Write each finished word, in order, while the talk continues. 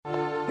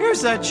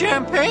Here's that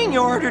champagne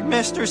you ordered,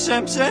 Mr.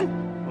 Simpson.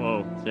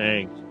 Oh,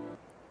 thanks.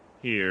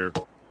 Here.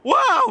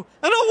 Wow,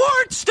 an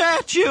award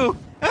statue!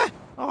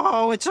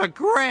 Oh, it's a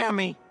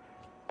Grammy.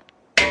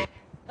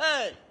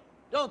 Hey,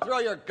 don't throw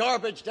your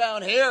garbage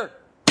down here.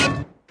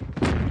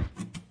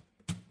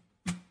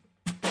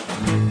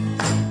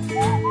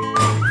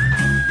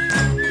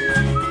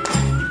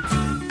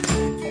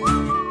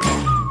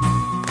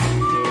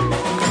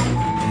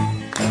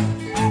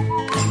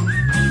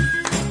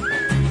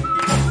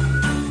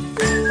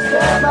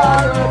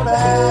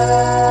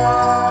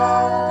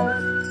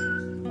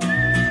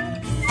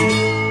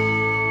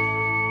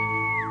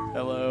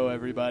 Hello,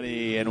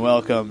 everybody, and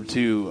welcome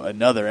to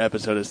another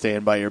episode of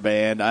Stand By Your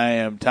Band. I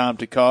am Tom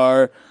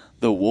Takar,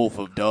 the Wolf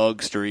of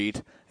Dog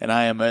Street, and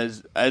I am,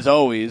 as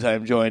always, I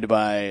am joined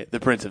by the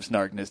Prince of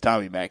Snarkness,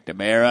 Tommy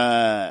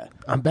McNamara.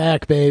 I'm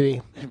back,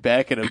 baby.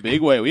 Back in a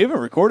big way. We haven't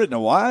recorded in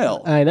a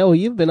while. I know,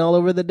 you've been all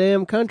over the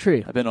damn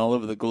country. I've been all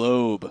over the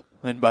globe.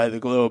 And by the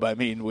globe, I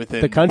mean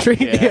within... The country?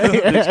 Yeah,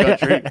 this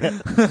country.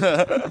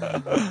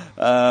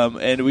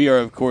 And we are,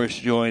 of course,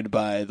 joined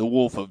by the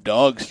Wolf of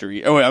Dog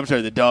Street. Oh, wait, I'm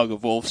sorry, the Dog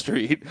of Wolf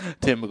Street,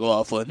 Tim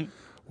McLaughlin.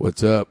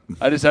 What's up?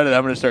 I decided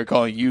I'm going to start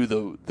calling you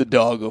the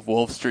Dog of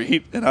Wolf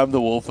Street, and I'm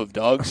the Wolf of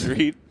Dog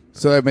Street.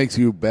 So that makes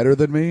you better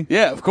than me?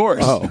 Yeah, of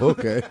course. Oh,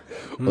 okay.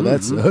 Well,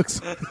 that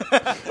sucks.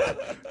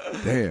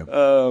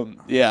 Damn.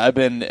 Yeah, I've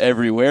been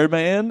everywhere,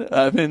 man.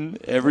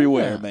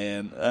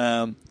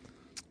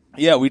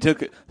 Yeah, we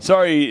took...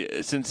 Sorry,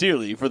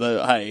 sincerely, for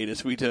the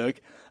hiatus we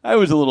took. I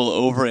was a little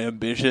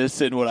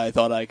overambitious in what I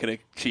thought I could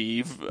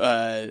achieve.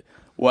 Well,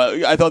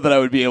 I thought that I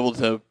would be able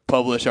to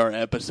publish our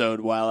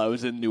episode while I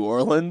was in New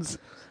Orleans.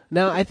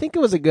 Now, I think it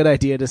was a good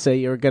idea to say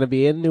you were going to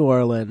be in New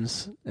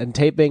Orleans and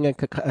taping a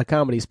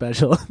comedy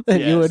special, and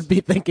Yes. you would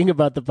be thinking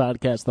about the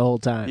podcast the whole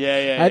time.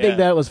 Yeah, I think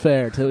that was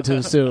fair to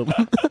assume.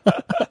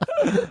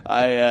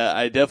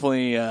 I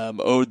definitely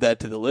owed that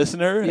to the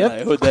listener, Yep.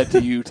 and I owed that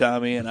to you,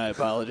 Tommy, and I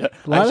apologize.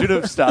 I should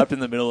have stopped in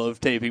the middle of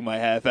taping my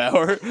half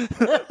hour.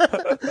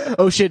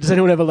 Oh, shit, does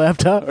anyone have a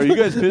laptop? Are you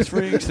guys piss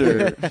freaks?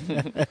 Or...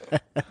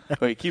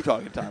 Wait, keep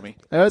talking, Tommy.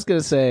 I was going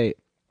to say,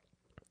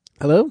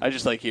 hello? I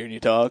just like hearing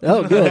you talk.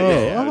 Oh, good.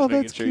 I was Oh,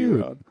 making that's sure you were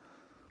cute. on.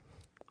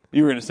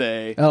 You were going to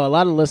say... Oh, a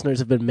lot of listeners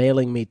have been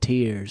mailing me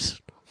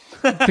tears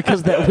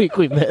because that week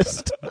we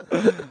missed.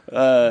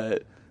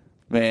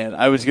 Man,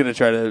 I was going to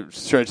try to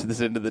stretch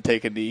this into the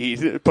take a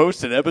knee.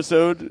 Post an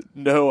episode?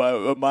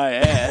 No, my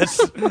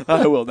ass.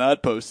 I will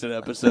not post an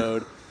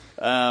episode.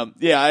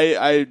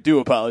 I do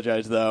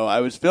apologize, though. I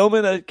was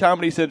filming a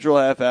Comedy Central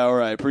half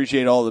hour. I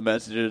appreciate all the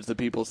messages that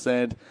people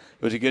sent.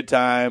 It was a good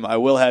time. I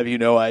will have you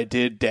know I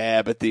did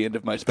dab at the end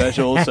of my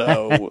special,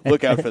 so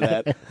look out for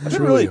that. I've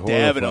been really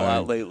dabbing a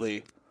lot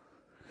lately.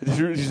 Did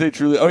you say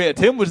truly? Oh, yeah,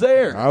 Tim was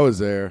there. I was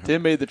there.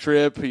 Tim made the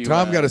trip.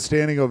 Tom got a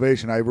standing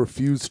ovation. I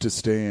refused to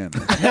stand.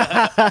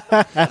 I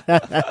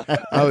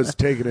was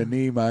taking a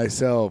knee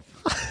myself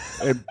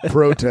and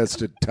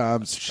protested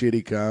Tom's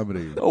shitty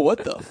comedy. Oh,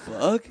 what the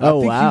fuck? Oh,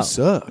 I think wow. you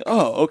suck.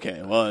 Oh,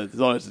 okay. Well, as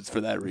long as it's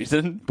for that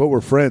reason. But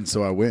we're friends,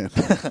 so I win.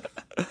 A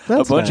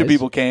bunch of nice.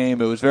 people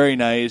came. It was very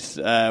nice.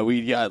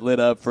 We got lit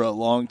up for a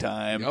long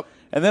time. Yep.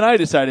 And then I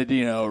decided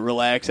to,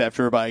 relax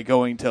after by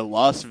going to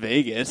Las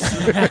Vegas.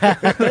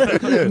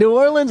 New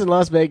Orleans and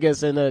Las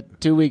Vegas in a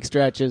 2-week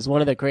stretch is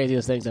one of the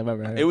craziest things I've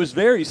ever heard. It was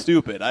very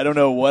stupid. I don't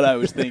know what I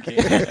was thinking.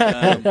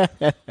 I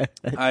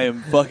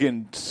am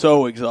fucking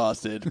so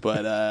exhausted,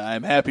 but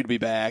I'm happy to be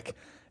back.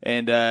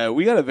 And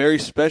we got a very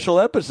special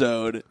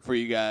episode for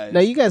you guys. Now,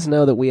 you guys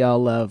know that we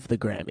all love the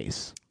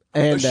Grammys.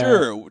 And,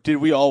 Sure. Did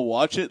we all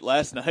watch it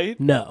last night?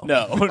 No.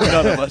 No,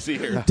 none of us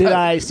here. Did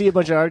I see a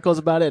bunch of articles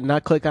about it and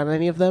not click on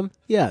any of them?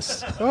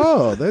 Yes.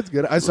 Oh, that's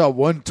good. I saw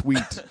one tweet.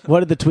 What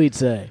did the tweet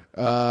say?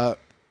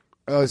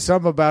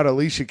 Something about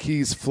Alicia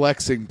Keys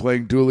flexing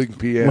playing dueling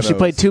pianos. Well, she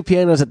played 2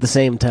 pianos at the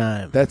same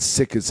time. That's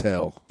sick as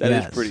hell. That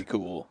is Yes. pretty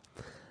cool.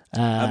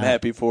 I'm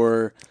happy for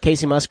her.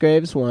 Casey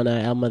Musgraves won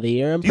Album of the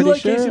Year, I'm Do you pretty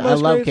like sure. Casey I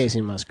love Musgraves?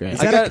 Casey Musgraves.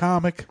 Is that got- a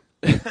comic?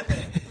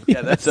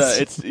 Yeah,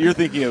 that's you're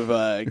thinking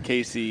of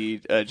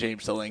Casey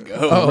James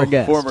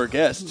Former former guest.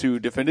 guest who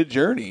defended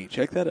Journey.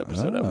 Check that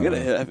episode out. We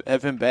gotta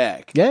have him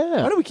back.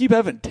 Yeah. Why do we keep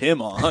having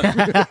Tim on? We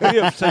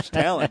have such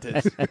talent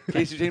as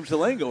Casey James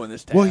Salengo in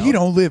this town. Well, you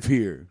don't live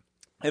here.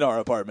 In our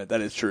apartment,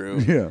 that is true.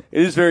 Yeah.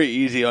 It is very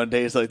easy on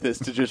days like this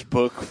to just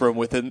book from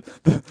within.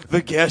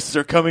 The guests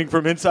are coming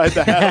from inside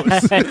the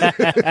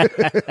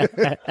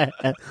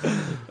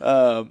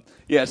house.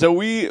 Yeah, so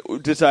we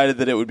decided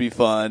that it would be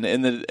fun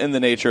in the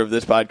nature of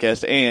this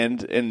podcast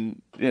and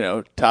in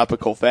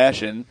topical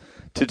fashion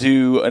to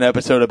do an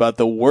episode about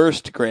the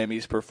worst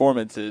Grammys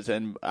performances,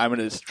 and I'm going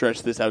to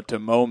stretch this out to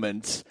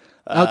moments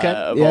of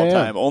all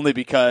time, only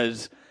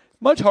because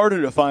much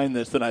harder to find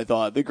this than I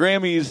thought. The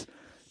Grammys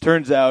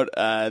Turns out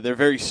they're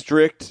very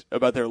strict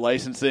about their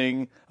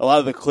licensing. A lot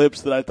of the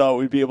clips that I thought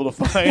we'd be able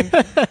to find,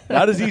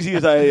 not as easy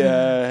as I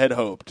had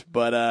hoped,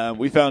 but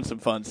we found some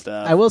fun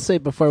stuff. I will say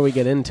before we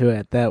get into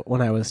it that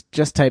when I was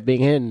just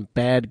typing in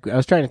I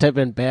was trying to type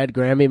in bad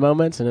Grammy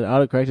moments, and it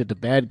autocorrected to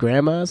bad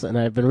grandmas, and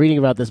I've been reading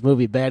about this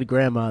movie Bad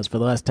Grandmas for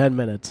the last 10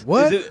 minutes.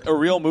 What? Is it a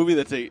real movie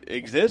that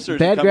exists? Or is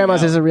Bad it coming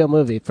Grandmas out? is a real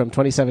movie from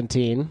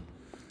 2017.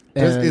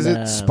 Is And,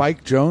 it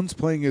Spike Jones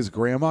playing his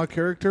grandma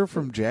character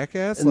from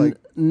Jackass?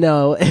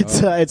 No,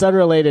 it's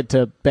unrelated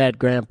to Bad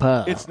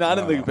Grandpa. It's not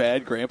in the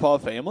Bad Grandpa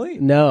family?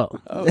 No.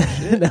 Oh,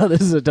 shit. No,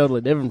 this is a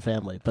totally different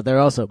family, but they're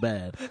also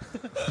bad.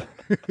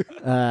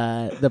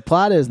 The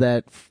plot is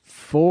that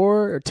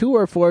two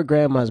or four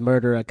grandmas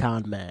murder a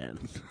con man.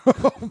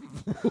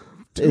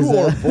 Two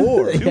or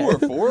four? Two or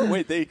four?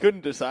 Wait, they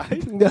couldn't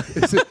decide?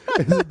 Is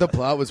it the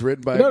plot was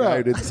written by a guy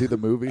who didn't see the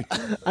movie?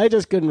 I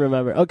just couldn't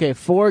remember. Okay,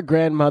 four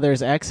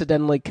grandmothers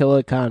accidentally kill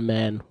a con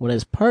man. When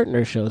his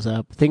partner shows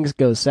up, things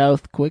go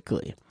south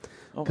quickly.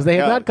 Because they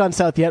have not gone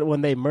south yet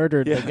when they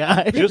murdered the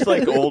guy. Just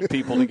like old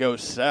people to go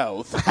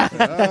south.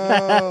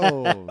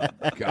 Oh,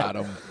 got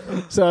him.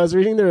 So I was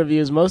reading the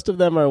reviews. Most of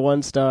them are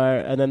 1 star,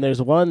 and then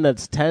there's one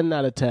that's 10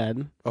 out of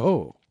 10.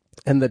 Oh.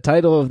 And the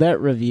title of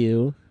that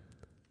review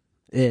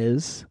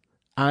is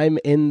I'm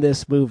in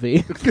this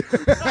movie. Which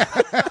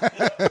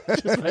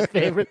is my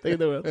favorite thing in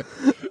the world.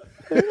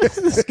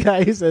 This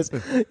guy who says,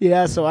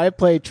 yeah, so I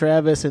played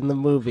Travis in the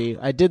movie.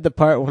 I did the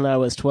part when I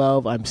was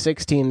 12. I'm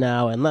 16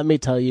 now, and let me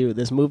tell you,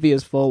 this movie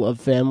is full of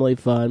family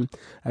fun.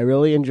 I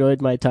really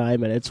enjoyed my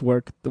time, and it's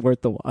worth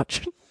the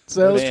watch.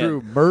 So That's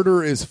true.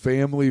 Murder is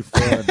family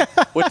fun.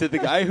 What, did the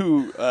guy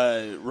who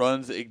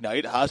runs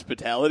Ignite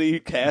Hospitality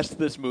cast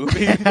this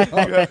movie? You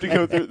have to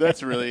go through.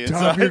 That's really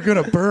inside. Tom, you're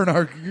gonna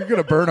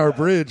burn our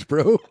bridge,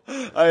 bro.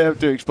 I have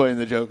to explain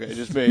the joke I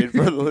just made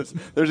for the list.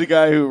 There's a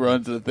guy who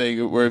runs a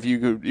thing where if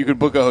you could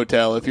book a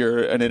hotel if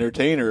you're an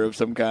entertainer of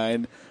some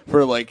kind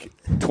for like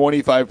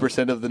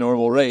 25% of the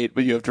normal rate,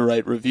 but you have to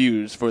write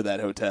reviews for that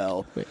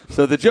hotel.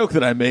 So the joke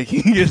that I'm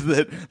making is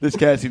that this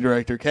casting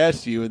director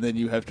casts you, and then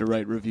you have to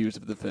write reviews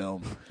of the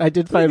film. I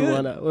did find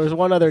one. There's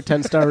one other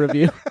 10-star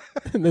review,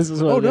 and this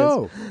is what it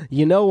is.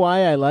 You know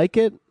why I like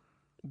it?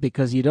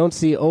 Because you don't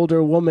see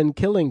older women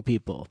killing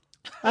people.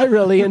 I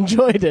really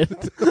enjoyed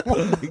it.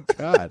 Oh my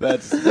god,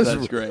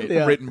 that's great.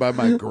 Yeah. Written by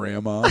my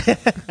grandma.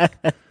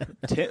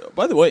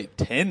 By the way,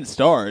 10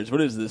 stars. What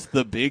is this?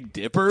 The Big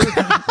Dipper?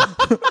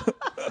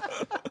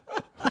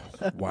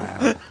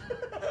 Wow.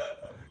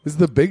 Is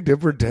the Big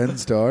Dipper 10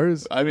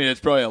 stars? I mean, it's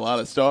probably a lot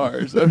of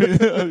stars. I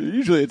mean,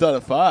 usually it's out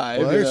of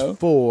 5. Well, there's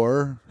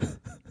 4.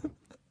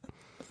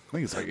 I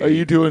think it's like 8. Are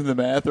you doing the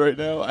math right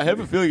now? I have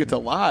a feeling it's a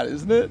lot,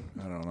 isn't it?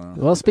 I don't know.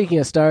 Well, speaking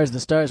of stars,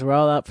 the stars were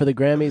all out for the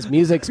Grammys.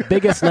 Music's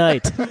biggest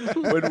night.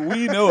 When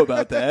we know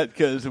about that,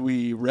 because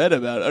we read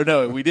about it. Oh,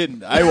 no, we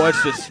didn't. I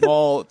watched a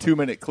small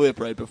 2-minute clip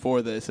right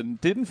before this and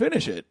didn't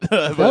finish it.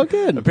 Oh,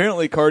 good.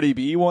 Apparently Cardi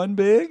B won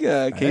big.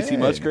 Casey Hey.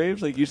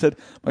 Musgraves, like you said.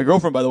 My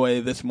girlfriend, by the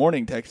way, this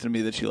morning texted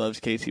me that she loves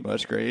Casey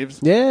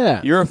Musgraves.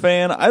 Yeah. You're a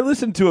fan. I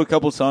listened to a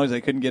couple songs. I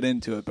couldn't get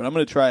into it, but I'm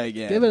going to try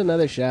again. Give it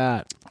another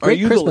shot. Are Great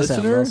you Christmas the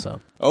album listener?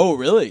 also. Oh,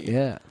 really?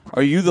 Yeah.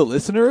 Are you the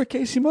listener, a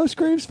Casey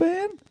Musgraves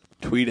fan?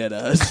 Tweet at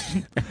us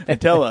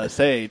and tell us,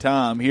 hey,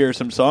 Tom, here are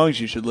some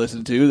songs you should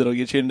listen to that'll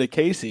get you into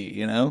Casey,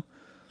 you know?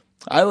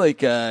 I like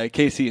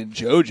Casey and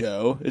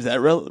JoJo. Is that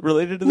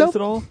related to this Nope.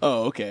 at all?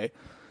 Oh, okay.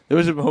 There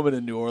was a moment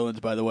in New Orleans,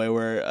 by the way,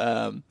 where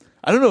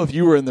I don't know if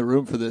you were in the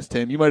room for this,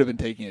 Tim. You might have been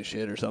taking a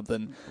shit or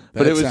something.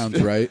 But it was,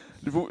 sounds right.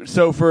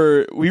 So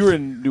we were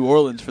in New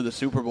Orleans for the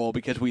Super Bowl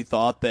because we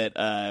thought that,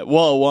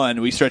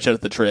 one, we stretched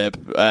out the trip.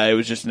 It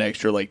was just an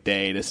extra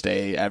day to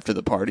stay after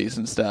the parties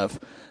and stuff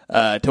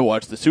to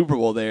watch the Super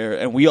Bowl there.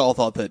 And we all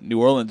thought that New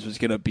Orleans was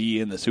going to be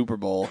in the Super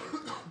Bowl.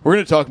 We're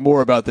going to talk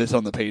more about this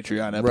on the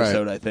Patreon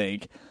episode, Right. I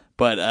think.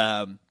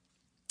 But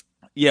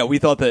yeah, we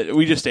thought that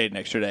we just stayed an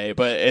extra day.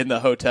 But in the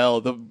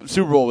hotel, the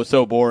Super Bowl was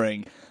so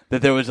boring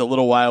that there was a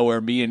little while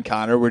where me and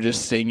Connor were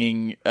just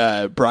singing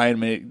Brian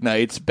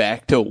McKnight's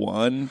Back to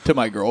One to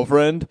my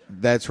girlfriend.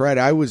 That's right.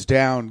 I was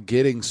down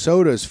getting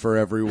sodas for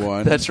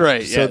everyone. That's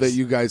right, So yes. that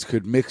you guys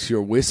could mix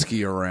your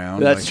whiskey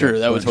around. That's like true. a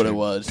That was bunch what it of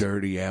was.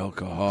 Dirty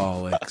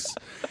alcoholics.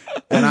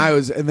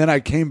 and then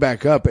I came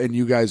back up and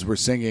you guys were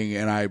singing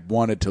and I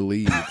wanted to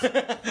leave.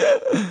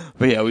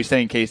 But yeah, we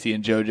sang Casey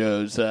and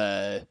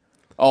JoJo's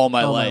All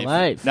My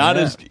Life. Not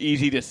yeah. as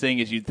easy to sing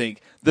as you'd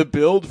think. The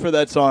build for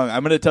that song,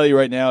 I'm going to tell you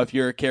right now, if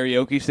you're a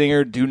karaoke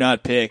singer, do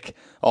not pick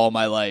All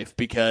My Life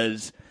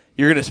because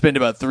you're going to spend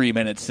about 3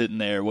 minutes sitting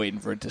there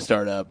waiting for it to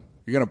start up.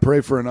 You're going to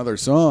pray for another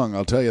song,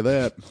 I'll tell you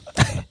that.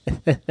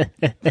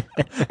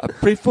 I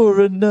pray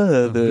for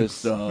another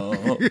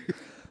song.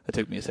 That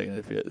took me a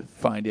second to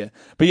find you.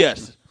 But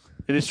yes,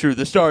 it is true.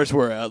 The stars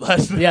were out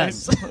last night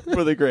Yes.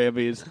 for the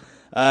Grammys.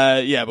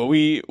 Yeah, but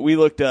we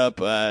looked up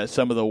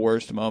some of the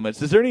worst moments.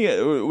 Was there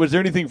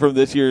anything from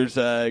this year's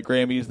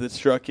Grammys that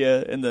struck you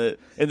in the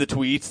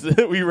tweets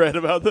that we read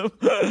about them,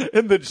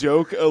 in the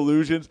joke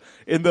allusions,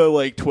 in the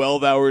like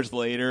 12 hours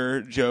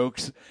later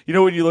jokes? You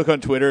know when you look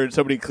on Twitter and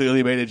somebody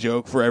clearly made a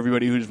joke for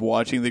everybody who's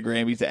watching the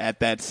Grammys at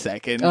that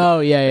second. Oh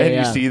yeah, and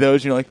yeah. you see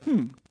those, and you're like,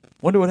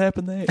 wonder what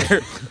happened there.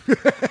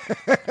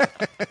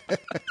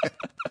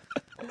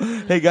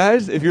 Hey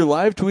guys, if you're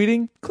live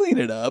tweeting, clean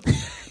it up.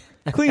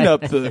 Clean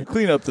up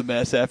the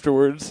mess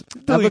afterwards.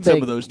 Delete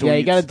some of those tweets. Yeah,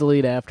 you got to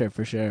delete after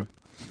for sure.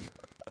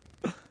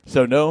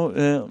 So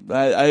no,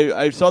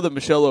 I saw that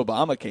Michelle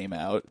Obama came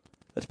out.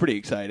 That's pretty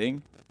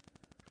exciting.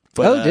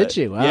 But, did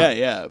you? Wow.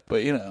 Yeah.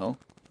 But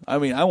I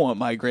mean, I want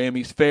my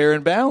Grammys fair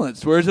and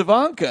balanced. Where's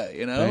Ivanka?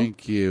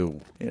 Thank you.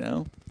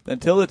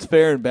 Until it's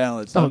fair and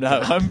balanced,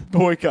 I'm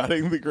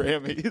boycotting the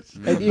Grammys.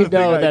 And you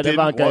know that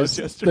Ivanka's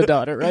the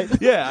daughter, right?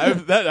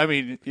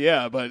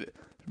 Yeah, but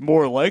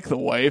more like the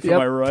wife. Am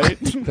I right?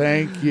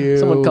 Thank you.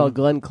 Someone called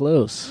Glenn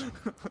Close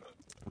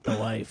the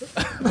wife.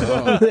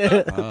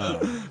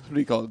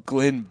 Somebody called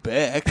Glenn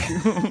Beck.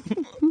 All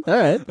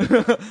right.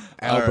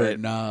 Albert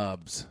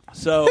Nobbs.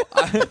 So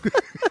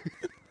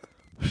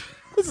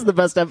This is the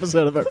best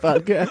episode of our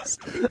podcast.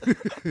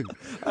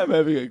 I'm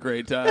having a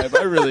great time.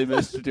 I really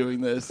missed doing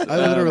this. I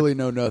literally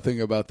know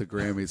nothing about the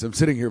Grammys. I'm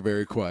sitting here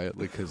very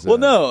quietly because.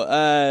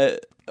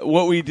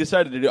 What we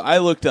decided to do, I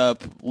looked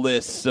up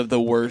lists of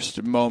the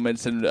worst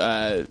moments and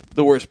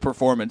the worst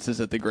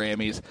performances at the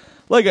Grammys.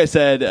 Like I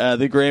said,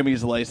 the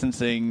Grammys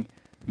licensing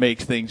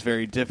makes things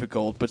very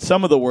difficult, but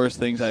some of the worst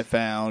things I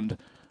found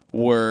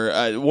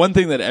were one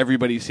thing that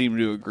everybody seemed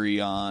to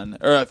agree on,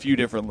 or a few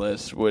different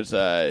lists, was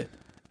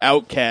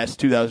Outkast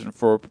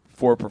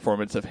 2004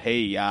 performance of Hey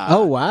Ya.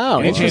 Oh, wow.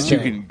 Any chance you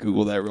can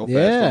Google that real fast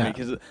Yeah. for me?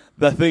 Because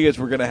the thing is,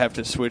 we're going to have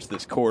to switch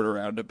this chord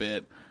around a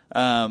bit.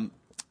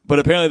 But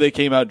apparently they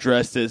came out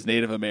dressed as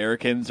Native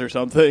Americans or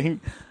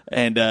something,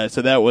 and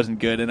so that wasn't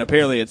good. And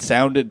apparently it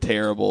sounded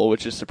terrible,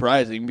 which is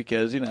surprising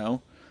because,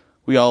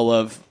 we all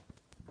love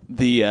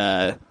the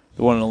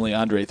one and only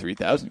Andre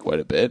 3000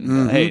 quite a bit.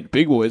 And, hey,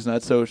 Big Boy's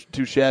not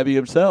too shabby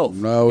himself.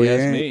 No, he he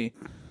asked ain't. me.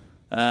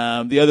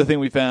 The other thing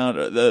we found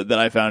that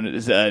I found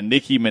is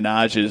Nicki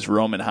Minaj's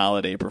Roman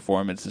Holiday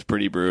performance is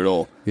pretty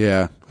brutal.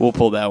 Yeah. We'll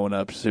pull that one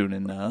up soon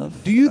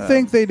enough. Do you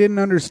think they didn't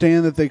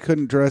understand that they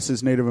couldn't dress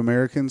as Native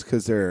Americans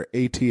because they're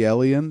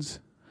ATLians?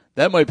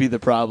 That might be the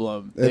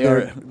problem.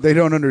 They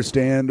don't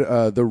understand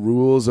the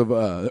rules of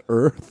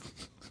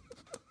Earth.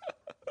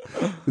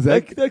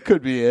 That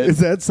could be it. Is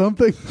that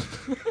something?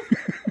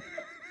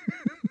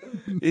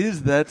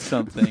 Is that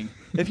something?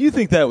 If you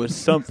think that was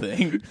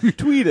something,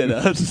 tweet at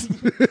us.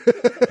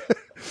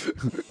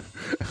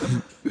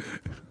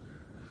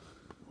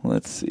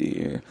 Let's see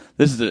here.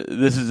 This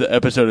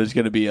episode is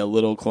going to be a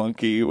little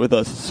clunky with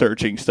us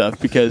searching stuff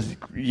because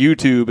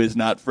YouTube is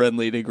not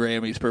friendly to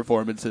Grammys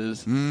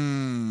performances.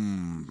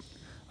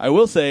 I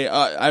will say,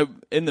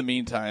 in the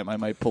meantime, I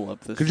might pull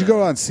up this. Could you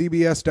go on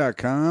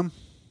CBS.com?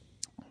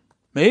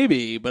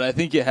 Maybe, but I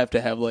think you have to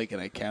have like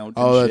an account.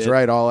 Oh, and that's shit.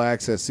 right. All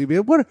access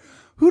CBS.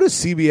 Who does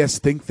CBS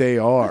think they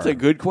are? That's a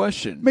good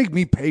question. Make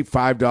me pay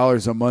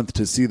 $5 a month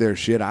to see their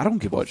shit. I don't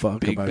give a fuck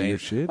Big about Bang. your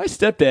shit. My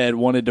stepdad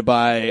wanted to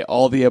buy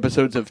all the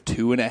episodes of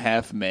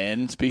 2.5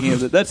 Men. Speaking of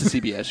that, that's a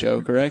CBS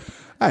show, correct?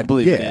 I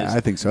believe it is. I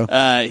think so.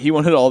 He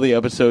wanted all the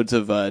episodes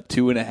of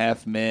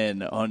 2.5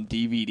 Men on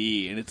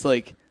DVD, and it's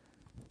like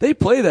they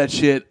play that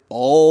shit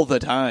all the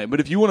time. But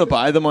if you want to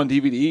buy them on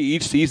DVD,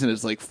 each season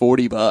is like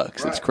 $40.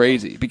 Right. It's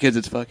crazy because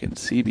it's fucking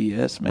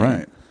CBS, man.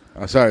 Right.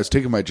 Sorry, I was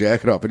taking my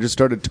jacket off. I just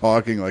started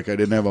talking like I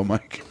didn't have a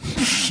mic.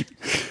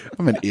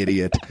 I'm an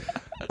idiot.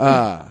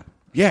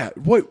 Yeah.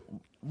 What?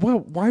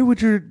 Why would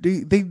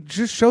they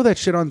just show that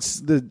shit on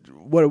the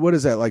what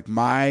is that like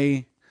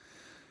my?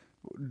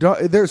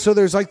 There's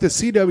like the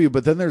CW,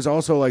 but then there's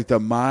also like the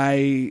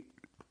My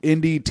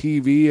Indie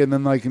TV, and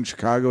then like in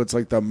Chicago, it's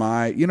like the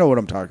My. You know what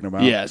I'm talking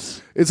about?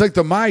 Yes. It's like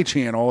the My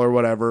channel or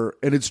whatever,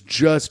 and it's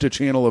just a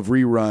channel of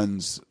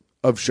reruns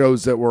of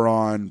shows that were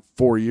on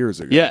 4 years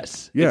ago.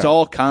 Yes. Yeah. It's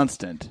all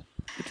constant.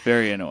 It's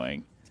very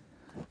annoying.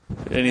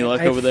 Any luck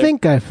over there? I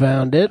think I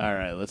found it. All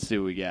right, let's see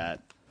what we got.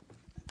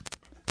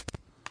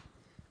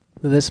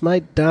 This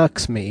might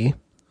dox me.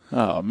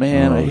 Oh,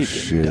 man. I hate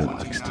shit. getting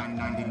doxed.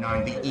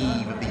 1999, the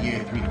eve of the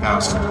year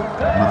 3000,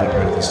 Mother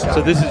Earth is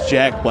So this is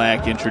Jack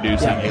Black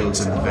introducing The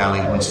hills in the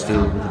valley once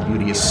filled with the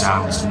beauteous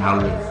sounds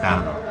now live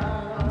fallow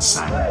and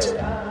silent.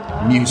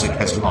 Music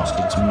has lost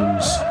its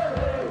muse.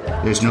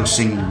 There's no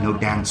singing, no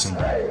dancing,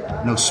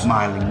 no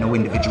smiling, no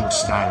individual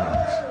styling,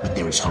 but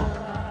there is hope.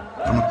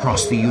 From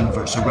across the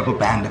universe, a rebel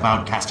band of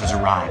outcasts has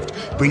arrived,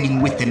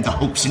 bringing with them the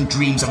hopes and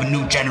dreams of a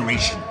new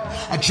generation.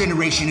 A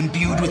generation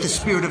imbued with the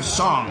spirit of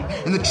song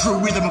and the true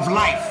rhythm of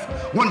life.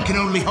 One can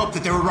only hope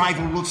that their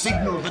arrival will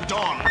signal the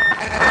dawn.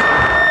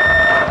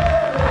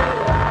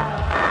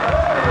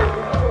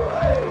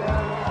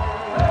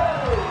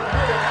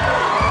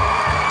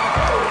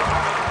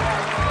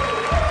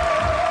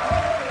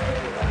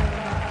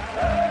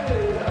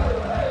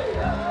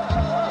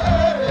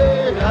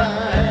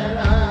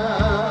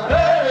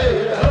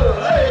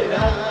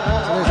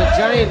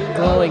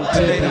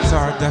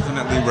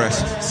 definitely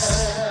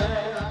restless.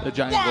 The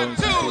giant balloon. 1,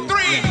 2,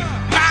 3.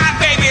 My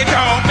baby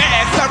don't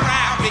mess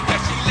around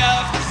because she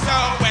loves me so,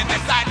 and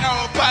this I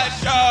know for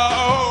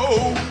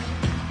sure.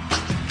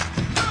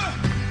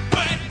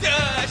 But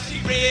does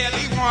she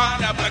really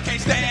wanna? But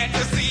can't stand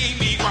to see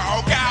me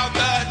walk out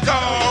the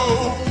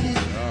door.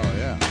 Oh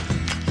yeah.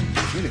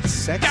 Dude, it's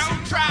sexy.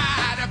 Don't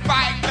try to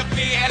fight the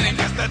feeling,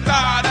 'cause the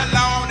thought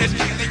alone is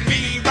killing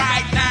me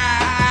right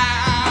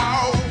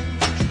now.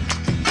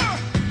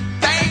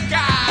 Thank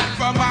God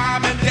for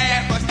mom and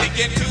dad for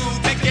sticking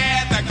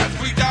together, 'cause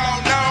we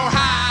don't know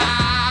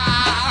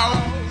how.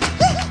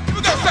 Here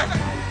we go, sir.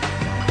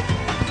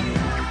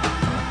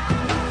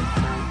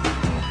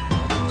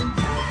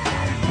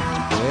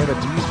 They had a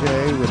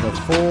DJ with a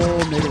full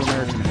Native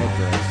American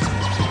headdress.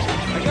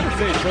 I gotta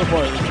say, so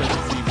far this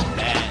doesn't seem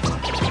bad.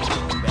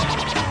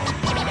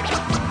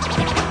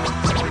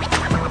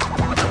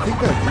 I think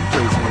that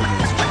DJ's name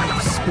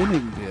is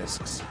Spinning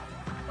Discs.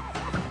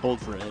 Hold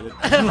for it.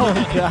 Oh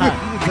God!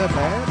 Is that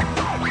bad?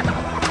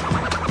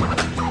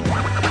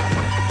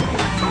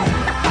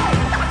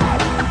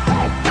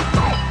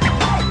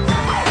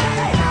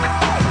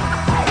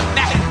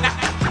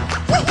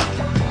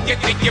 You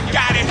think you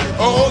got it?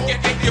 Oh, you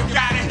think you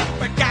got it?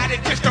 But got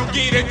it, just don't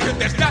get it, 'cause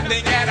there's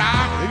nothing at all.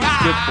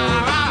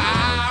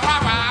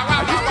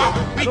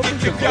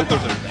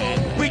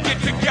 We get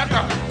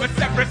together, but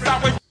separate's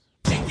always.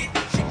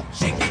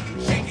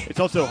 It's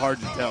also hard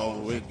to tell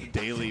with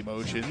Daily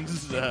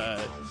Motions. Well,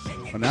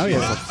 now he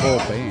has a full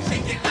band.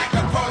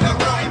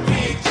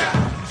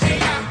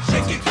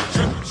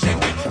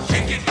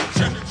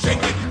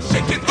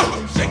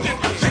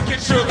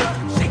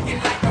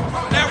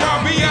 Now while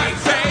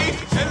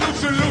Beyonce and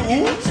Lucy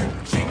Liu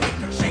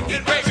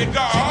and Baby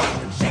Doll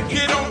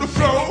get on the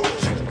floor,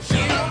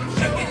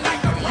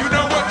 you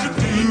know what to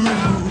do.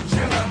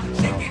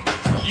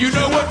 You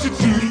know what to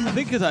do. I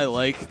think because I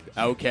like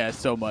Outkast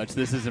so much,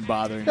 this isn't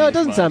bothering me. No, it as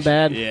doesn't much. sound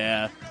bad.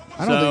 Yeah.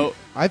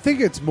 I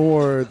think it's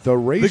more the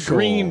racial. The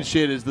green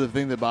shit is the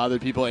thing that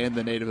bothered people and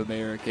the Native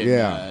American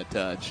Yeah.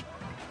 touch.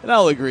 And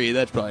I'll agree,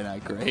 that's probably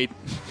not great.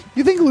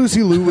 You think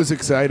Lucy Liu was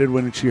excited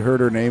when she heard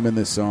her name in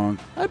this song?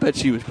 I bet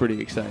she was pretty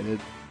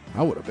excited.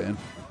 I would have been.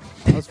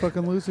 I was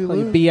fucking Lucy Like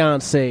Liu.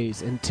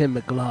 Beyonce's and Tim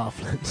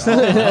McLaughlin's.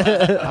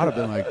 I'd have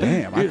been like,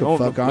 damn, I You could don't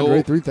fuck know.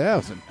 Andre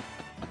 3000.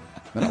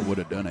 Then I would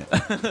have done it.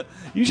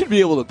 You should be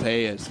able to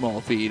pay a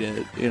small fee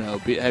to,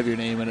 have your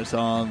name in a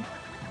song,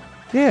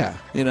 Yeah.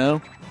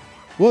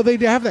 Well, they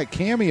have that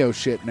cameo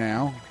shit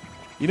now.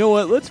 You know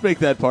what? Let's make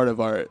that part of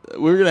our.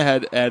 We're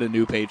gonna add a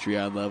new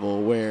Patreon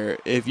level where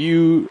if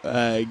you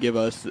give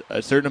us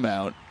a certain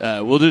amount,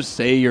 we'll just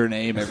say your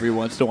name every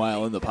once in a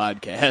while in the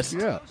podcast.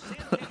 Yeah.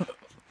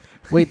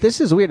 Wait,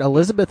 this is weird.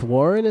 Elizabeth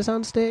Warren is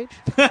on stage?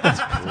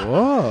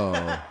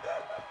 Whoa.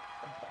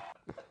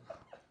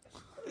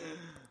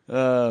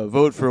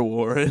 Vote for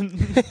Warren.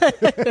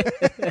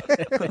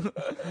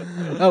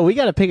 Oh, we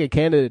got to pick a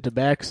candidate to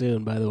back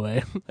soon, by the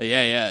way.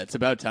 Yeah, it's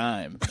about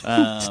time.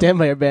 Stand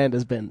By Your Band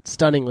has been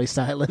stunningly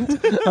silent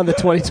on the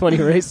 2020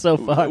 race so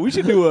far. We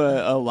should do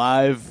a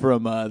live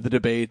from the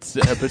debates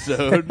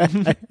episode.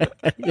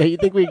 Yeah, you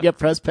think we can get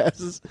press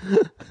passes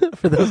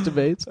for those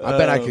debates? I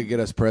bet I could get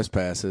us press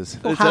passes.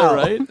 Is How? that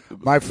right?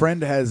 My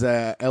friend has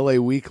a LA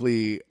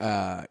Weekly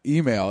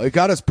email. It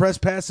got us press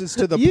passes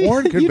to the You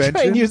porn try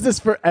convention. and use this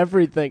for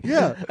everything.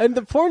 Yeah. And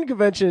the porn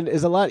convention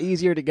is a lot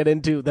easier to get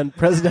into than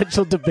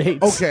presidential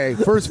debates. Okay,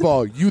 first of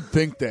all, you'd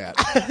think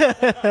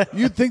that.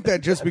 You'd think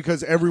that just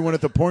because everyone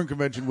at the porn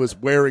convention was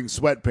wearing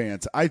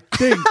sweatpants. I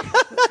think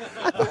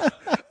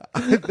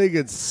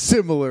it's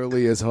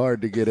similarly as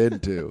hard to get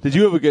into. Did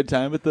you have a good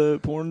time at the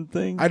porn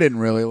thing? I didn't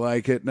really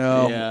like it,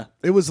 no. Yeah.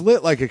 It was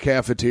lit like a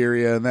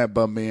cafeteria, and that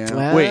bummed me out.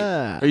 Ah. Wait,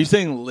 are you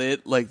saying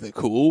lit like the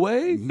cool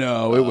way?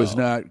 No, it was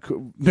not.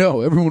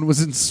 No, everyone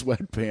was in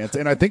sweatpants,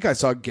 and I think I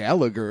saw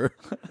Gallagher.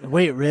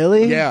 Wait,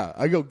 really? Yeah,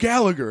 I go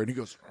Gallagher, and he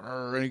goes,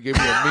 "Arr," and he gave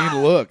me a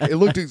mean look. It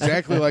looked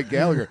exactly like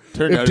Gallagher.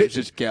 Turned If out Da- it's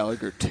just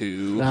Gallagher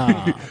 2.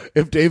 Ah,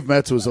 If Dave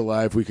Metz was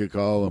alive, we could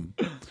call him,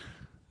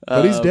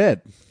 but he's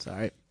dead.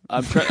 sorry.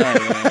 I'm trying.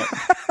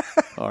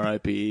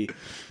 R.I.P.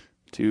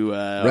 to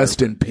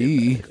Rest in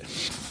P.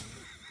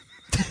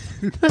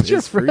 That's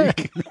your friend.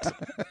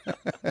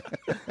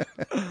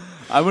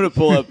 I'm gonna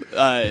pull up.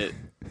 I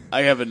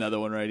have another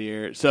one right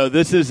here. So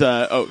this is.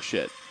 Oh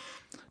shit!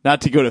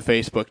 Not to go to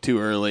Facebook too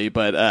early,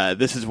 but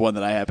this is one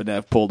that I happen to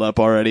have pulled up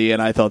already,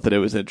 and I thought that it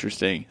was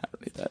interesting. I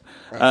don't need that.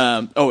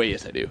 Oh wait,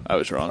 yes I do. I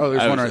was wrong. Oh,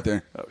 there's I one was- right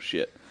there. Oh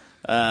shit!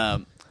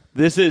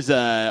 This is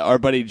our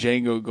buddy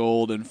Django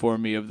Gold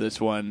informed me of this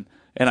one,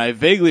 and I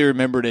vaguely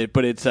remembered it,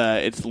 but it's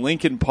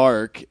Linkin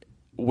Park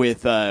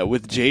with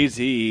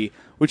Jay-Z,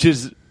 which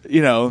is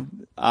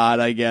odd,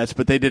 I guess,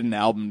 but they did an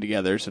album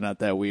together, so not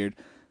that weird.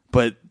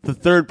 But the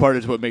third part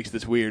is what makes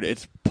this weird.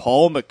 It's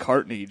Paul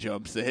McCartney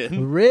jumps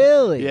in.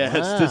 Really? Yes,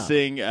 Wow. to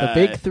sing The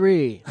Big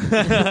Three.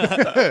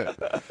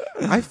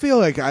 I feel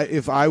like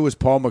if I was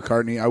Paul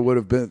McCartney, I would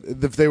have been.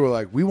 If they were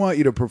like, "We want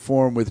you to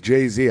perform with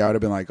Jay-Z," I would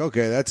have been like,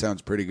 "Okay, that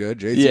sounds pretty good."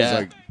 Jay-Z's Yeah.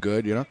 like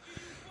good,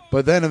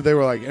 But then if they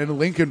were like in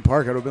Linkin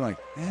Park, I would have been like,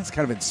 that's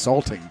kind of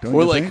insulting, don't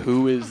Or you like, think?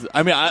 who is?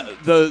 I mean,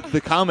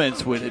 the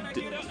comments would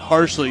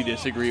harshly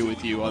disagree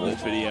with you on this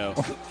video.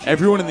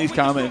 Everyone in these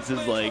comments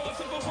is like,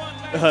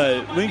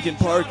 Linkin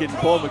Park and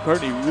Paul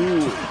McCartney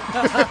rule.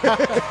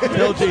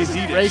 Tell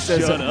Jay-Z to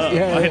Racism. shut up.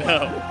 Yeah. I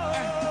know.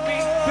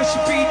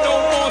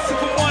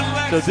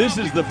 So this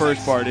is the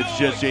first part. It's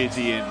just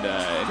Jay-Z and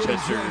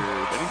Chester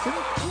Bennington.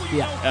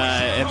 Yeah.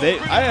 And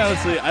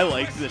I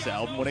liked this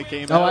album when it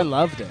came out. Oh, I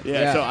loved it.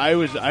 Yeah, so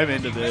I'm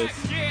into this.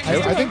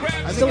 I think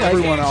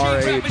everyone our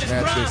age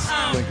had this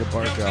Linkin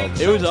Park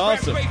album. It was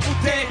awesome. But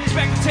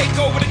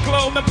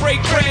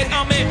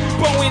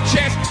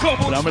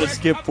I'm going to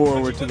skip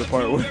forward to the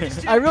part where...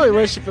 I really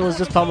wish if it was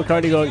just Paul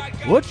McCartney going,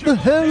 "What the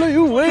hell are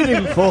you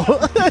waiting for?"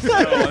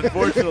 No,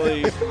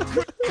 unfortunately...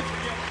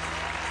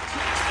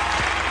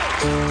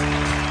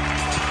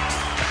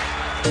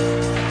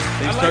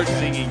 They start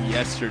singing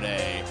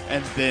Yesterday,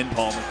 and then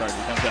Paul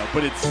McCartney comes out.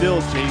 But it's still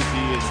Jay-Z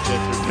and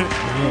Chester.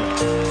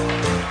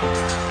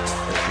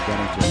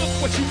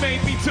 Look what you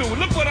made me do.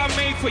 Look what I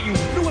made for you.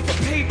 Knew if I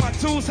paid my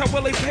dues, how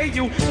will they pay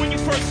you? When you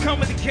first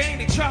come in the game,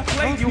 they try to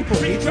play you.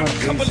 Then you drop a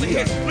couple of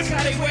hits. Look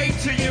how they wave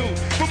to you.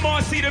 From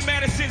Marcy to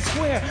Madison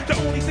Square, the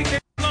only thing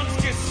that lungs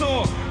get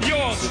sore.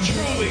 Yours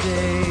truly.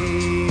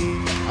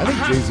 I think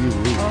Jay-Z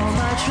rules. All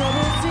my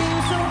troubles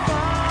seem so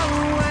far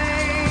away.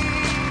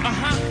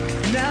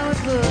 Now it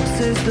looks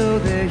as though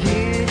they're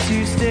here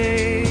to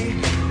stay.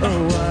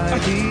 Oh, I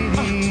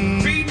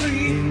believe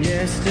in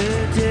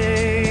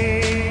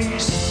yesterday.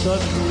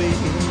 Suddenly,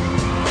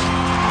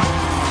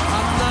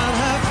 I'm not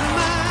half the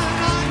man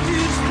I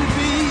used to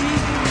be.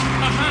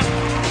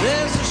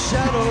 There's a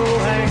shadow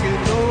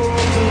hanging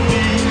over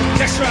me.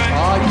 That's right.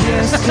 Oh,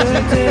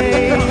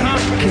 yesterday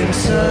can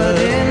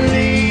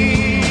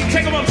suddenly.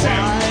 Take them on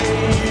time.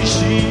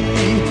 She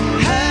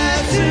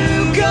had to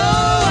go,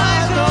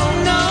 I don't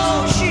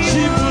know,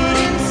 she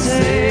wouldn't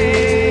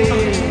say.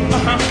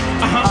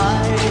 I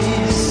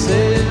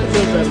said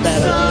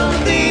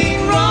something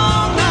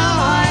wrong, now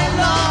I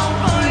long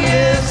for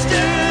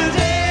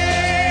yesterday.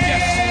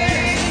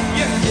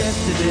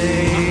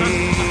 Yesterday,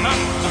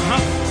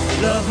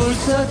 love was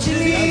such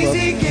an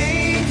easy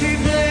game to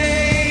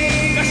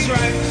play. That's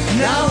right.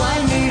 Now I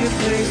need a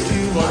place to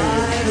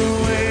hide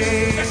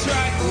away. That's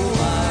right.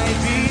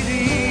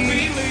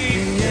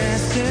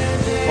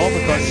 Paul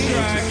McCartney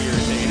looks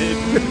irritated.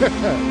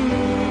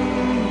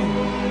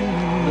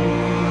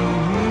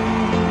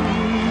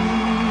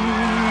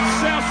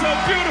 Sounds so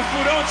beautiful,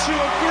 don't you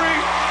agree?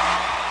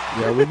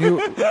 Yeah,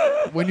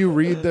 when you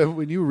read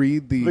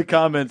the The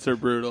comments are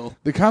brutal.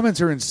 the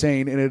comments are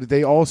insane, and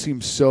they all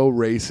seem so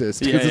racist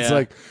because it's Yeah.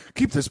 like,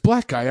 keep this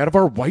black guy out of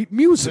our white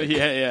music.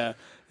 Yeah.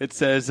 It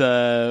says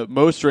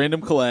most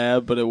random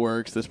collab, but it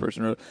works. This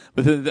person wrote,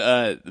 but then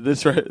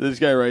this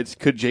guy writes,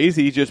 "Could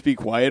Jay-Z just be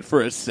quiet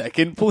for a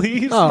second,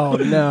 please?" Oh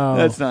no,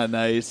 That's not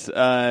nice.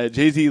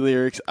 Jay-Z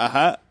lyrics,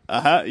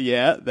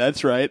 yeah,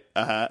 that's right,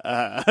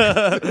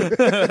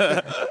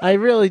 I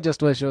really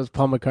just wish it was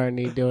Paul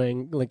McCartney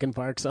doing Linkin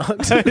Park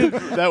songs.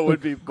 That would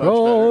be much better.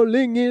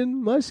 Crawling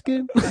in my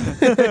skin.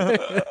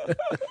 That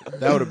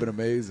would have been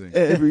amazing.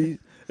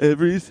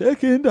 Every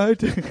second I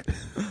take.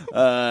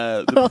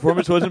 The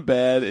performance wasn't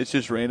bad. It's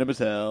just random as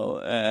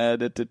hell.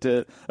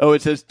 Oh,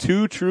 it says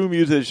two true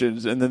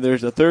musicians, and then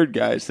there's a third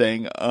guy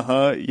saying,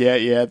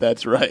 yeah,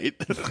 that's right.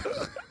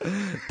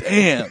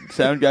 Damn,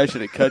 sound guy should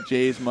have cut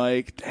Jay's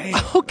mic.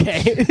 Damn.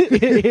 Okay.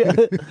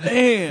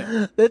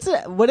 Damn. That's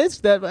what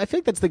is that? I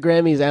think that's the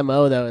Grammys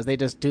MO though, is they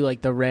just do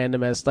like the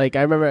randomest. Like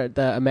I remember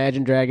the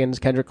Imagine Dragons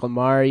Kendrick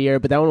Lamar year,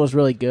 but that one was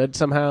really good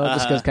somehow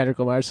just because Kendrick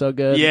Lamar's so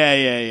good.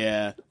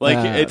 Yeah. Like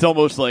it's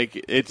almost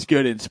like it's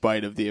good in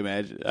spite of the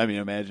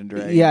Imagine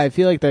Dragons. Yeah, I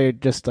feel like they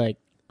just like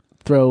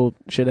throw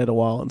shit at a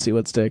wall and see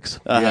what sticks.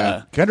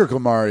 Yeah, Kendrick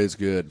Lamar is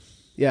good.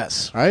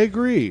 Yes, I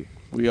agree.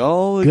 We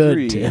all good,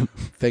 agree. Tim.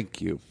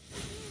 Thank you.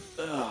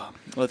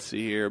 Let's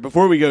see here.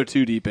 Before we go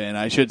too deep in,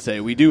 I should say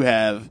we do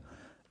have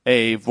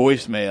a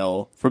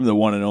voicemail from the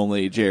one and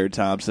only Jared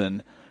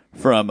Thompson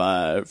from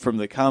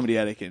the Comedy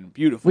Attic and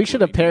Beautiful. We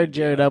should have paired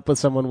Jared up with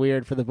someone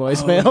weird for the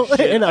voicemail Oh,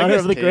 shit. in I honor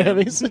guess of the Tim.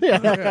 Grammys.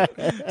 Yeah.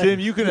 Tim,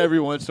 you can every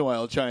once in a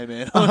while chime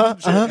in. Do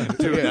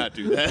not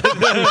do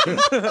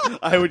that.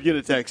 I would get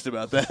a text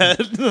about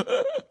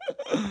that.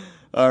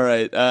 All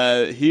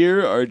right.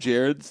 Here are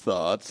Jared's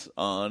thoughts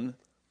on.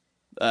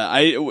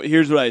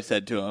 Here's what I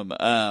said to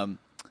him.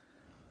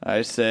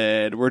 I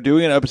said, we're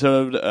doing an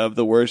episode of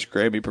the worst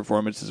Grammy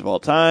performances of all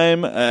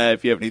time.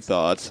 If you have any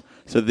thoughts.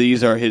 So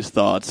these are his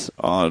thoughts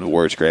on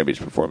worst Grammys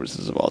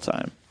performances of all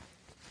time.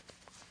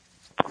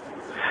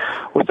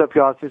 What's up,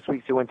 y'all? It's this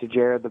week's It Went to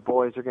Jared. The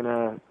boys are going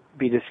to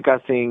be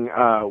discussing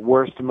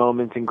worst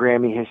moments in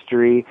Grammy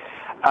history.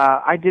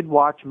 I did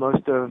watch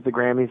most of the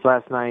Grammys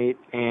last night,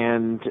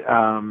 and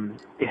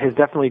it has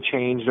definitely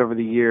changed over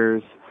the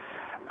years.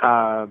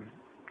 I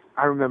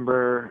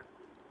remember,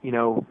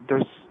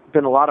 there's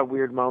been a lot of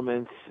weird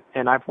moments,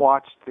 and I've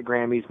watched the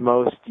Grammys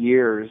most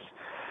years.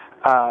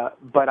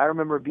 But I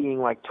remember being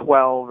like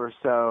 12 or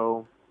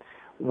so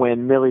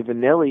when Milli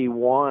Vanilli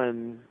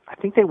won. I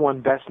think they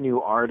won Best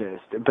New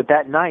Artist, but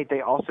that night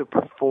they also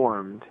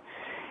performed.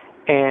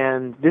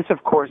 And this,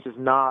 of course, is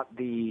not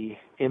the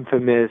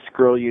infamous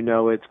 "Girl You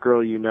Know It's,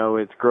 Girl You Know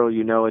It's, Girl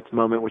You Know It's"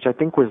 moment, which I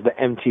think was the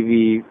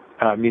MTV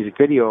Music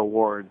Video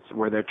Awards,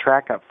 where their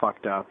track got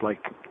fucked up,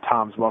 like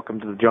Tom's "Welcome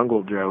to the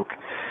Jungle" joke.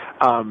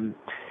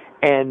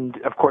 And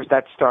of course,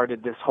 that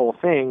started this whole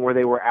thing where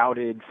they were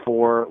outed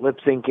for lip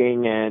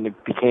syncing, and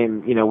it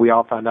became, we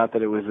all found out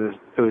that it was a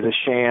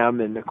sham.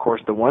 And of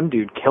course, the one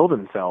dude killed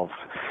himself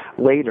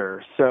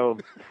later. So,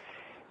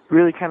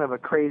 really, kind of a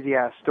crazy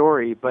ass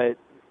story, but.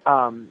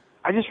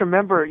 I just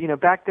remember,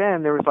 back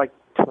then there was like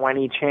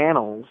 20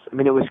 channels. I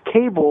mean, it was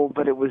cable,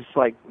 but it was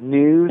like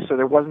news, so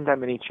there wasn't that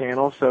many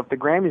channels. So if the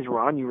Grammys were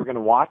on, you were going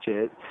to watch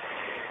it.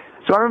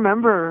 So I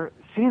remember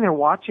sitting there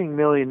watching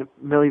Milli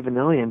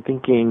Vanilli and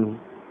thinking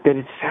that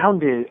it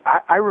sounded,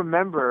 I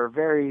remember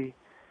very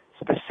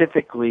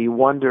specifically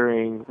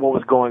wondering what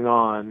was going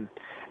on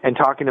and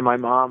talking to my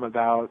mom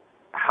about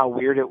how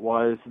weird it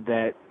was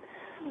that,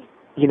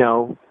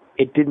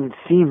 it didn't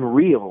seem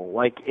real.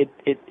 Like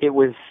it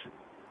was...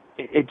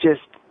 It just,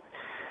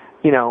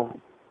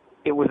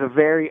 it was a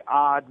very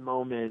odd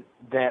moment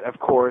that, of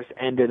course,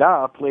 ended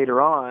up later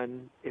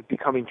on it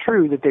becoming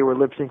true that they were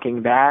lip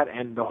syncing that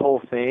and the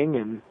whole thing.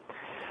 And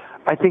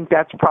I think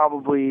that's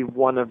probably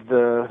one of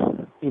the,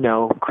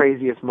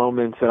 craziest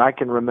moments that I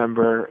can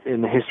remember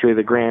in the history of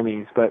the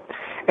Grammys. But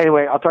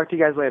anyway, I'll talk to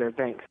you guys later.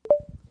 Thanks.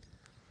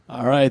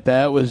 All right,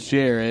 that was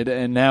Jared,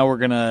 and now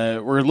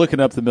we're looking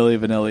up the Milli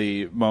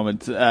Vanilli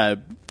moment,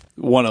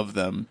 one of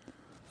them.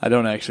 I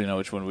don't actually know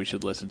which one we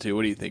should listen to.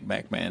 What do you think,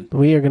 MacMan?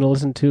 We are going to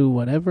listen to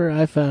whatever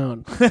I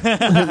found.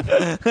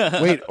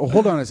 Wait,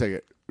 hold on a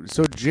second.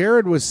 So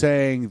Jared was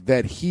saying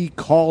that he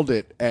called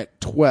it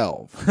at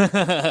 12.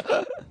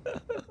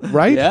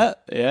 Right?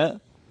 Yeah.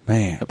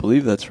 Man. I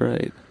believe that's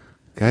right.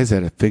 Guys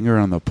had a finger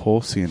on the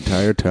pulse the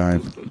entire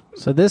time.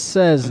 So this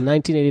says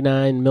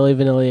 1989 Milli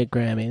Vanilli at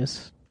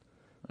Grammys.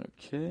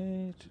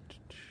 Okay.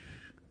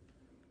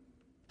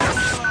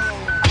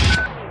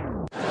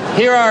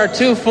 Here are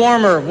two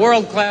former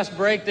world-class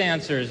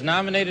breakdancers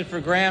nominated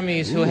for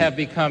Grammys who have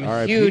become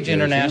huge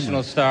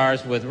international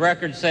stars with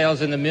record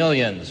sales in the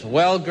millions.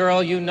 Well,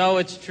 girl, you know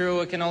it's true.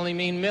 It can only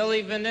mean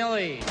Milli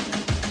Vanilli.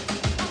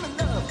 I'm a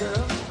love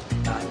girl.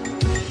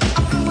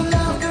 I'm a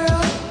love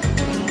girl.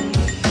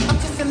 I'm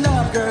just a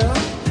love girl.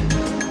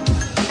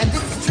 And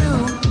this is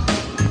true.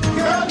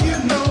 Girl, you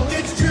know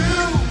it's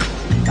true.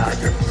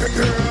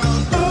 Girl,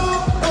 ooh,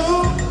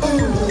 ooh,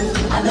 ooh.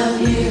 I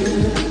love you.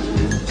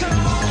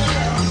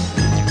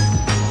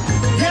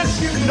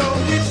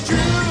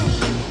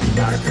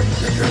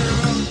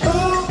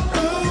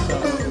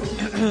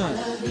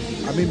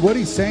 I mean, what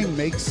he's saying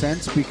makes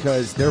sense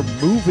because they're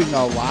moving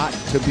a lot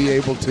to be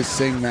able to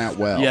sing that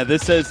well. Yeah,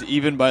 this says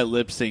even by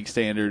lip sync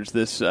standards,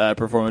 this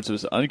performance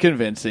was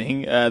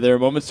unconvincing. There are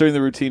moments during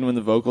the routine when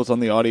the vocals on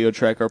the audio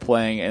track are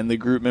playing and the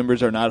group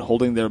members are not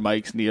holding their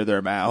mics near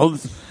their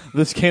mouths.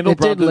 The scandal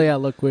did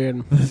look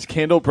weird. The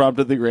scandal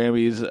prompted the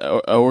Grammys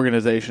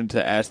organization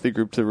to ask the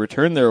group to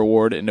return their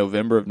award in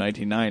November of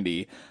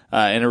 1990.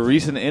 In a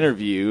recent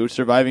interview,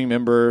 surviving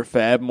member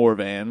Fab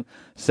Morvan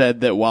said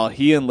that while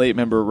he and late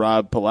member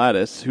Rob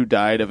Pilatus, who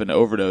died of an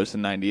overdose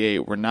in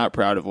 98, were not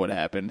proud of what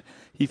happened,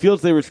 he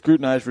feels they were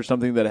scrutinized for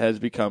something that has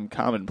become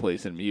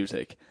commonplace in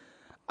music.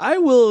 I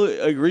will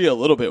agree a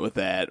little bit with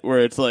that, where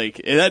it's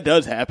like, that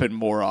does happen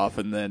more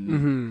often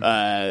than...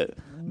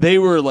 They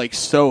were like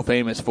so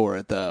famous for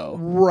it, though.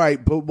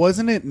 Right, but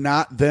wasn't it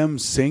not them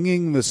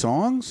singing the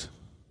songs?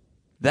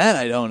 That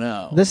I don't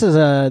know. This is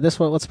this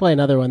one. Let's play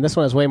another one. This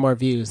one has way more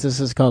views.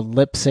 This is called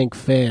Lip Sync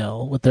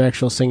Fail with their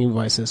actual singing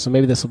voices. So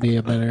maybe this will be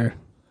a better.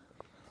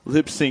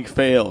 Lip sync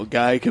fail.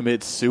 Guy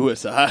commits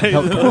suicide.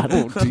 Oh, God.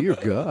 Oh, dear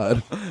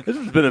God. This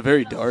has been a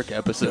very dark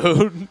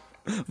episode.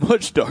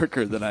 Much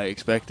darker than I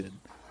expected.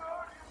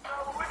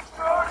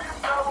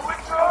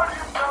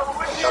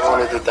 I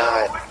wanted to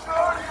die.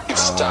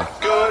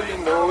 Stop, girl, you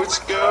know it's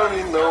girl,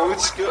 you know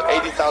it's girl.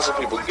 80,000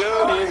 people,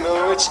 girl, you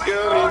know it's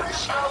girl.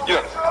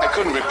 I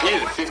couldn't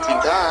repeat it 15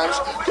 times.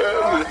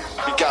 Girl,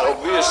 you got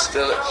over here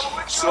still.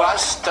 So I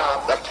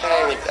stopped, I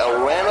panicked,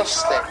 I ran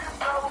upstairs.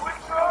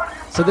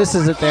 So this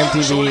is at the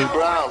MTV. Julie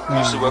Brown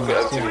used to work for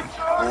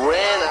MTV.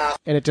 Ran out.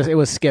 And it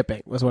was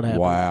skipping was what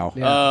happened. Wow.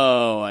 Yeah.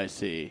 Oh, I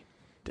see.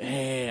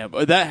 Damn.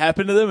 That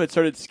happened to them? It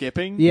started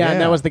skipping? Yeah,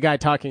 and that was the guy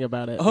talking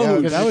about it.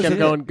 Oh, because he kept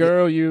going,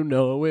 girl, you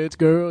know it's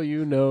girl,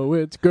 you know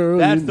it's girl.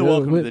 That's you the know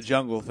Welcome to it's. the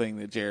Jungle thing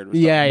that Jared was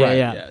talking about.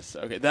 Yeah. Yes.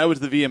 Okay. That was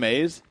the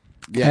VMAs?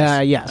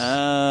 Yes. Yes.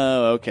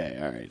 Oh, okay.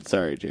 All right.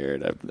 Sorry,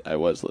 Jared. I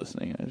was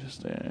listening. I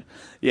just,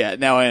 yeah.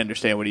 Now I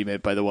understand what he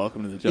meant by the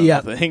Welcome to the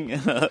Jungle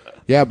thing.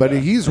 Yeah, but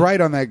he's right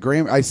on that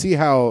Grammy. I see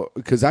how,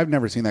 because I've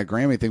never seen that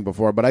Grammy thing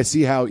before, but I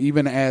see how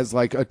even as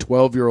like a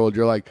 12-year-old,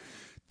 you're like,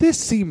 this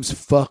seems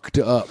fucked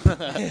up.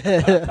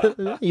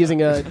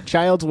 Using a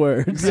child's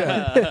words.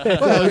 Yeah.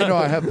 Well,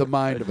 I have the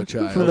mind of a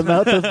child. From the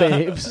mouth of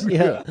babes.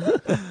 Yeah.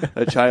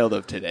 A child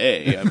of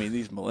today. I mean,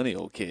 these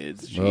millennial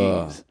kids.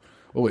 Jeez.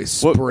 Always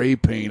spray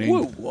painting.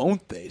 What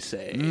won't they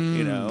say?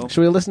 You know.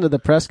 Should we listen to the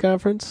press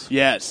conference?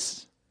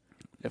 Yes.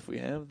 If we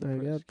have the I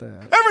got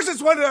that. Ever since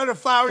Wonder Under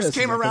Flowers This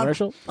came is a around.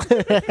 commercial.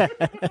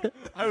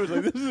 I was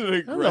like, this is an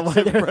I don't know why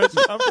aggressive they're- press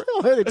conference.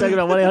 Why are they talking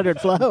about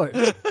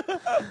 1-800-Flowers?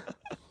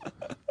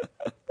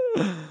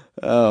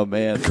 Oh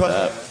man.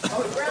 Guys,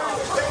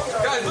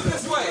 look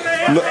this way.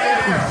 Guys,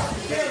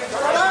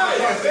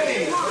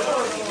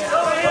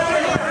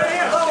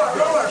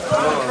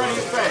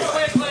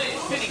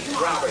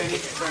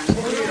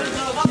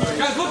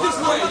 look this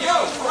way. Yo.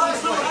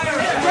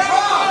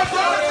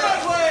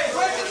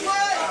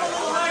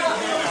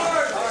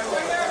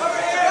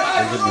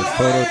 They're getting this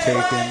photo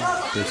taken.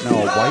 There's now a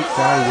white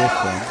guy with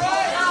them.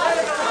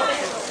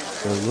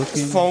 They're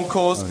looking. Phone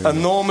calls,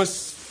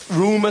 enormous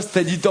rumors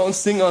that you don't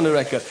sing on the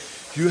record.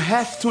 You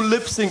have to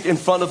lip sync in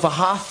front of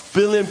 500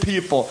 million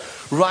people.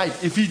 Right.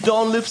 If you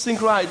don't lip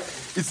sync right,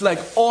 it's like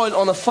oil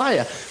on a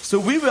fire. So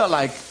we freaked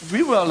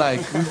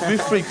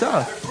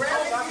out.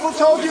 Who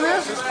told you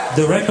this?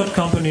 The record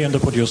company and the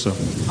producer.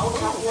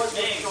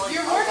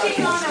 You're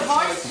working on a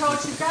voice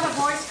coach. You've got a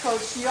voice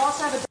coach. You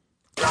also have a.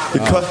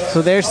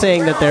 So they're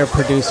saying that their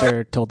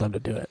producer told them to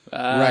do it.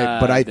 Right,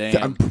 but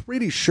I'm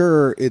pretty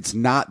sure it's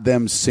not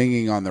them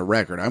singing on the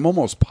record. I'm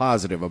almost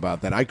positive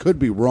about that. I could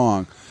be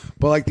wrong,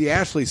 but like the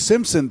Ashley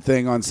Simpson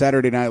thing on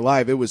Saturday Night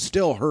Live, it was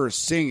still her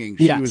singing.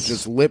 She was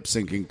just lip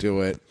syncing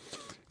to it,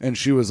 and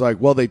she was like,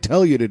 "Well, they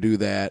tell you to do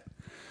that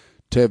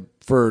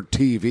for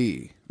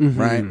TV,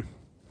 right?"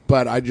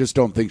 But I just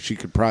don't think she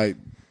probably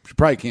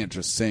can't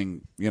just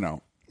sing, you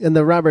know. And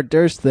the Robert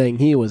Durst thing,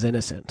 he was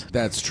innocent.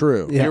 That's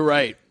true. Yeah. You're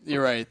right.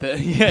 Yes,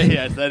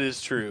 that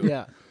is true.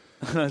 Yeah.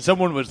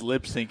 Someone was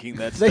lip syncing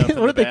that stuff.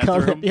 What do they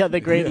call it? Yeah, the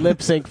great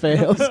lip sync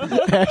fails.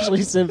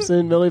 Ashley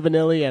Simpson, Milli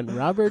Vanilli, and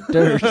Robert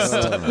Durst.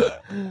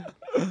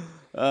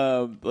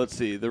 Let's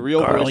see. The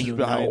real Girl, voices you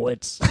behind know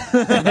it's.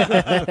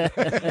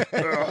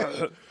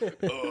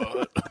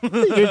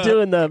 You're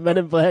doing the Men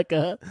in Black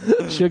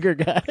sugar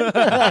guy.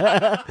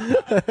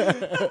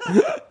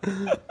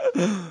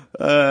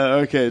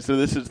 Okay, so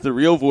this is the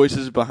real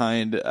voices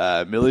behind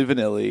Milli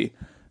Vanilli.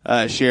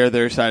 Share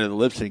their side of the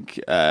lip sync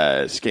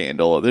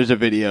scandal. There's a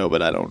video,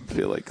 but I don't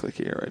feel like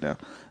clicking it right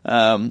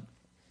now.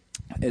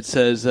 It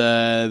says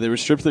they were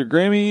stripped their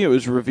Grammy. It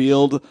was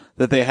revealed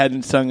that they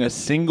hadn't sung a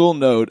single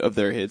note of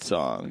their hit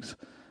songs.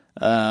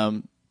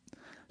 So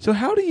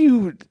how do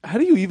you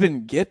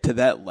even get to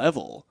that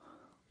level?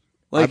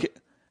 Like,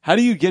 how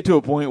do you get to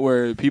a point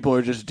where people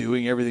are just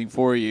doing everything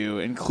for you,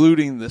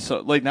 including not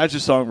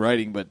just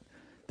songwriting, but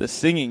the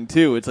singing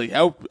too? It's like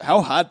how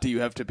hot do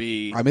you have to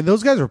be? I mean,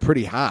 those guys were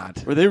pretty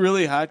hot. Were they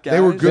really hot guys?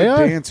 They were good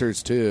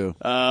dancers too.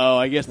 Oh,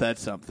 I guess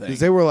that's something. Because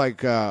they were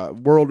like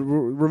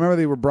Remember,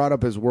 they were brought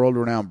up as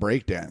world-renowned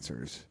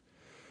breakdancers.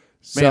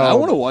 Man, I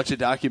want to watch a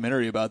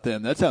documentary about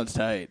them. That sounds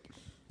tight.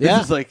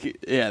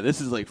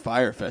 This is like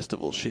Fire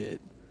Festival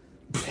shit.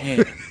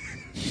 Man.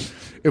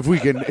 If we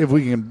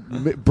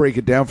can break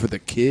it down for the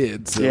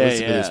kids that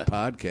listen to this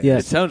podcast.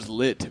 Yes. It sounds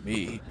lit to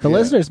me. The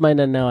listeners might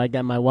not know I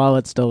got my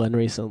wallet stolen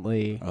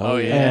recently. Oh,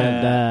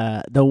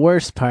 yeah. And the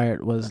worst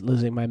part was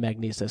losing my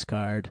Magnesis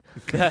card.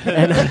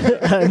 And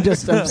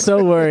I'm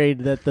so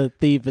worried that the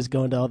thief is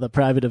going to all the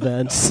private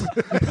events.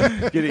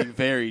 Getting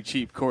very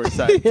cheap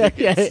courtside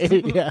tickets.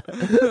 Yeah.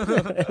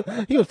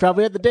 He was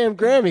probably at the damn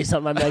Grammys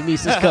on my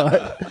Magnesis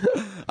card.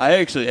 I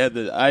actually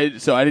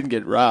had so I didn't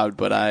get robbed,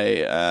 but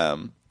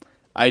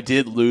I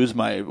did lose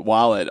my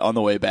wallet on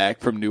the way back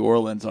from New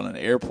Orleans on an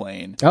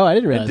airplane. Oh, I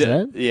didn't realize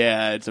that.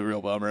 Yeah, it's a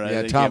real bummer.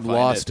 Yeah, Tom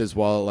lost his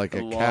wallet like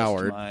a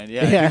coward. Mine.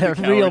 Yeah,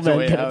 real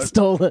men got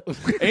stolen.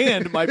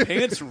 And my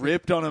pants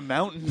ripped on a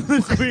mountain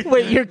this week.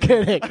 Wait, you're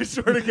kidding? I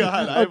swear to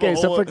God. Okay,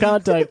 so for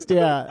context,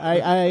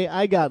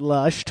 I got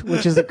lushed,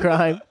 which is a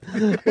crime,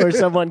 where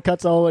someone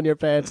cuts a hole in your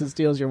pants and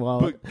steals your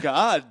wallet. But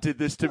God did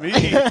this to me.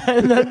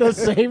 And then the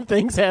same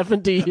things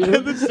happened to you.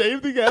 And the same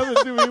thing happened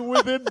to me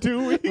within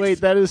 2 weeks. Wait,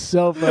 that is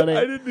so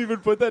funny. I didn't even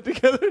put that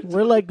together.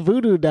 We're like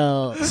voodoo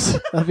dolls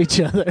of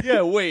each other.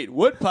 Yeah, wait,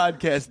 what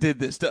podcast did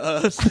this to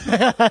us?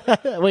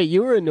 Wait,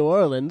 you were in New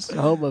Orleans,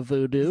 home of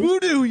voodoo.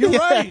 Voodoo, you're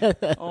right.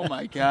 Oh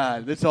my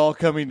God, it's all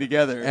coming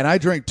together. And I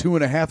drank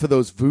 2.5 of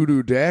those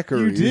voodoo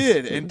daiquiris. You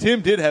did, and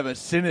Tim did have a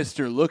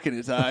sinister look in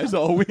his eyes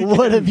all weekend.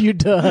 What have you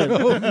done?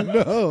 Oh,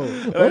 no.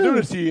 And I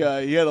noticed he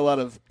had a lot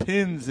of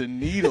pins and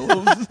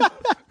needles.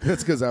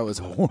 That's because I was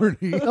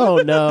horny. Oh,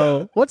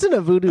 no. What's in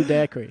a voodoo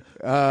daiquiri?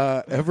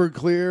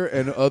 Everclear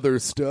and other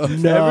stuff.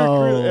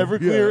 No.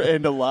 Everclear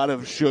and a lot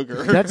of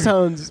sugar. That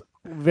sounds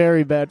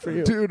very bad for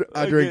you. Dude,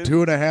 I drank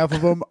 2.5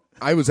 of them.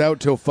 I was out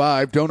till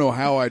 5. Don't know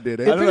how I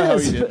did it. I don't know how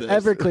he did this.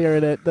 Everclear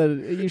in it,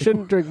 then you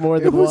shouldn't drink more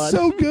than one. It was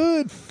so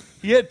good.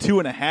 He had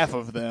 2.5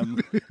 of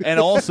them, and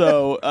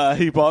also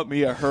he bought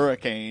me a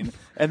Hurricane.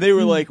 And they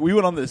were like, we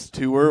went on this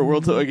tour.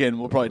 We'll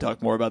probably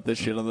talk more about this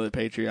shit on the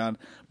Patreon.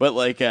 But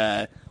like,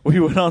 we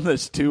went on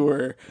this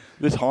tour,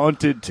 this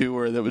haunted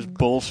tour that was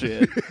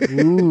bullshit.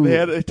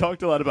 They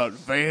talked a lot about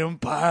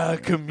vampire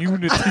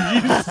communities,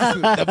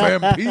 the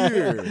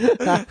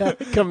vampire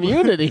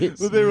communities.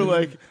 But they were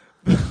like,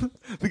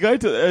 The guy,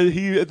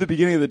 he at the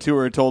beginning of the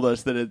tour told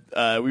us that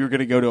we were going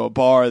to go to a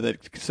bar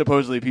that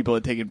supposedly people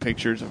had taken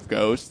pictures of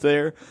ghosts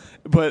there,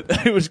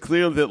 but it was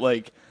clear that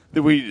like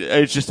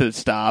it's just a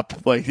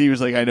stop. Like he was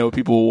like, I know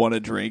people will want to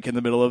drink in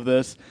the middle of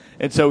this,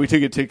 and so we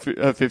took a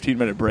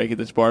 15-minute break at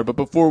this bar. But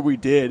before we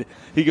did,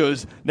 he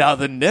goes, "Now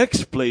the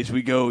next place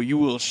we go, you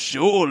will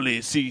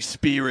surely see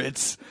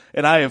spirits."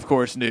 And I, of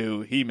course,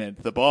 knew he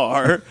meant the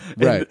bar.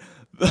 Right.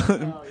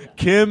 And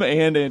Kim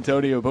and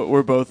Antonio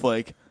were both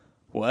like,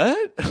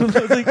 what? I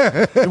was like,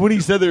 when he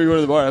said they were going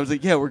to the bar, I was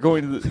like, yeah, we're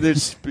going to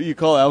this. You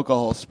call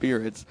alcohol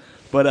spirits,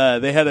 but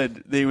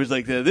they was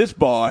like, this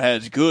bar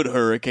has good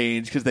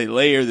hurricanes because they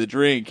layer the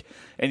drink,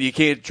 and you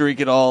can't drink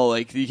it all.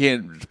 Like you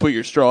can't put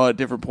your straw at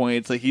different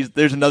points. Like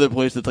there's another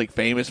place that's like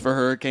famous for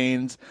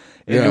hurricanes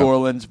in New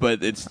Orleans,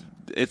 but it's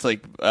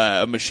like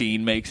a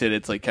machine makes it.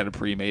 It's like kind of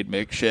pre-made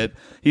mix shit.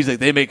 He's like,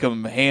 they make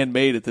them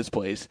handmade at this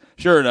place.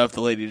 Sure enough,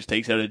 the lady just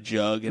takes out a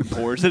jug and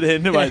pours it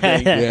into my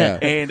thing. Yeah.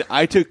 And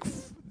I took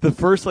the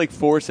first like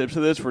 4 sips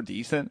of this were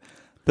decent.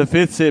 The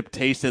 5th sip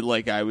tasted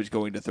like I was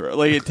going to throw.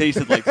 Like it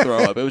tasted like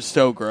throw up. It was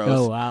so gross.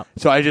 Oh wow!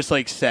 So I just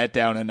like sat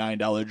down a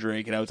 $9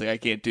 drink and I was like, I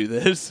can't do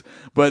this.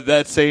 But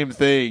that same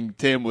thing,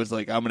 Tim was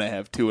like, I'm gonna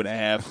have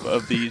 2.5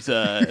 of these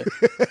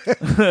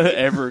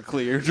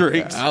Everclear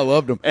drinks. I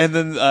loved them. And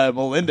then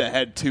Melinda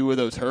had 2 of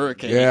those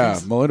hurricanes. Yeah,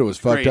 Melinda was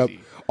fucked up.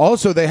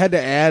 Also, they had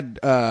to add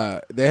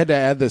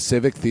the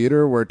Civic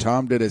Theater where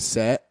Tom did his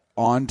set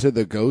onto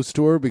the ghost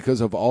tour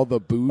because of all the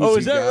booze Oh, he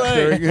is that got right?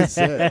 during his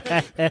set.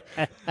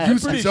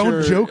 Used his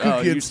own joke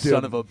against you him.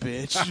 son of a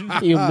bitch.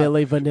 You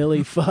Milli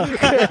Vanilli fuck.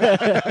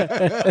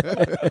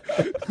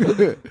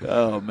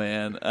 Oh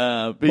man,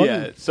 but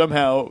yeah,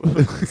 somehow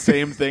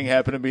same thing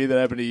happened to me that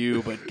happened to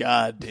you, but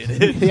God did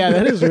it. Yeah,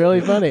 that is really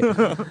funny.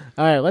 All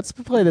right, let's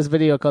play this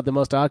video called "The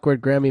Most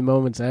Awkward Grammy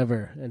Moments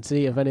Ever" and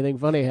see if anything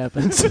funny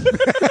happens.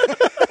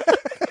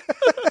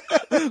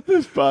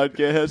 This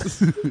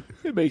podcast,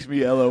 it makes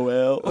me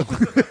LOL.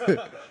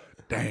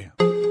 Damn.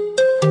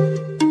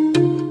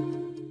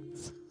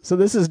 So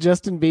this is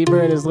Justin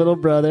Bieber and his little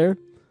brother.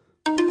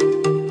 And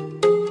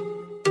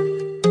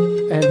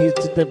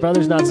the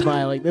brother's not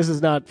smiling. This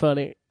is not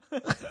funny.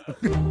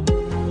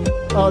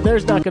 Oh,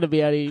 there's not going to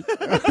be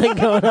anything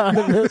going on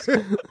in this.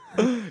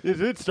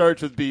 If it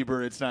starts with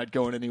Bieber, it's not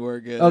going anywhere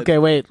good. Okay,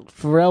 wait.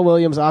 Pharrell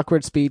Williams'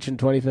 awkward speech in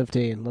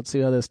 2015. Let's see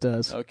how this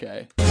does.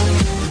 Okay.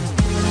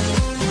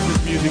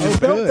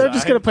 They're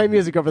just going to play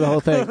music over the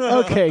whole thing.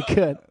 Okay,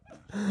 good.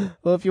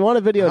 Well, if you want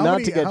a video How not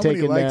many- to get how many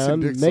taken likes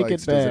and down, dislikes make it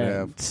does it bad.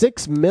 have?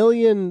 6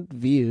 million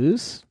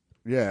views.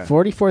 Yeah.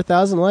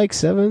 44,000 likes,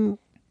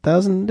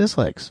 7,000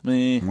 dislikes.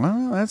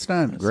 Well, that's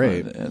not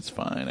great. That's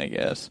fine, I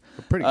guess.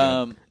 Pretty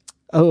good.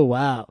 Oh,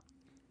 wow.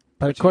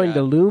 But according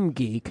to Loom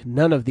Geek,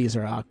 none of these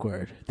are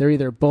awkward. They're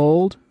either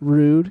bold,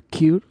 rude,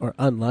 cute, or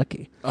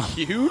unlucky.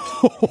 Cute?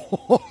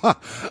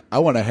 I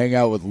want to hang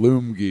out with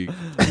Loom Geek.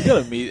 You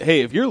gotta meet.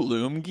 Hey, if you're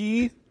Loom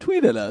Geek,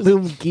 tweet at us.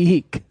 Loom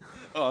Geek.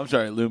 Oh, I'm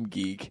sorry, Loom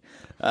Geek.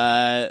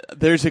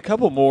 There's a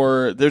couple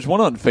more. There's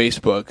one on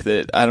Facebook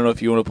that I don't know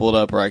if you want to pull it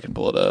up or I can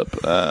pull it up.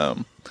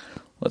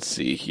 Let's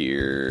see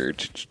here.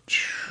 It's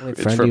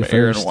from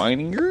Aaron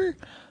Weininger.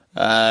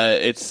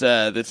 It's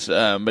this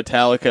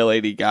Metallica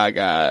Lady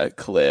Gaga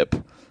clip,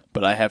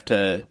 but I have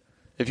to.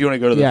 If you want to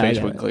go to the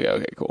Facebook, click.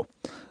 Okay, cool.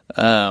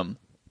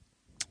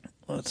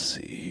 Let's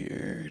see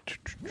here.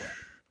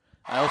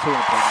 I also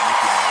want to play the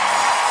Nicki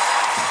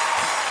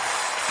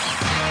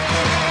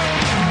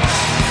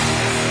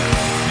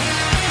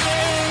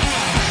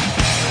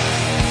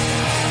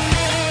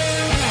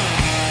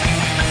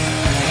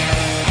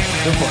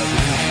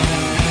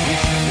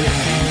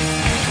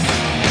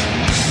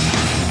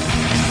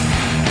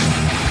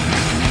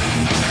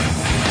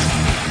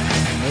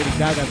Lady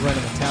Gaga's wearing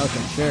a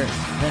Metallica shirt.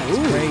 That's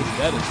crazy.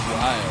 That is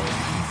wild.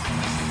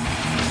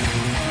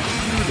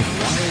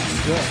 Wild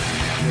stuff.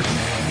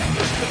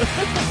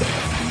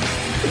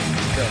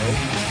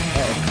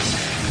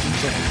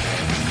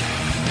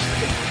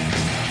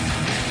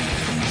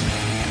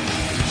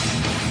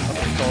 I'm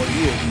gonna call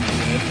you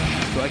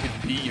so I can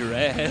beat your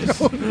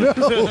ass. Oh,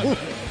 no.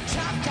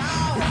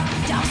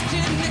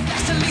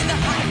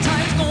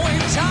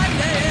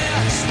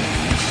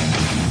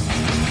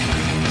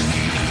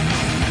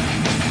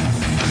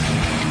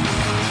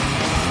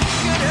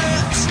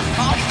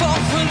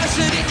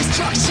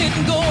 Destruction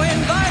going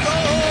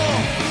viral.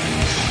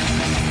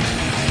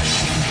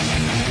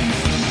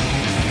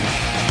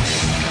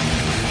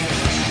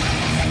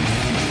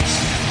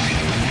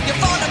 You're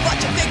falling, but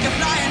you think you're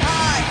flying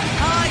high.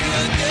 Are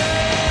you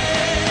good?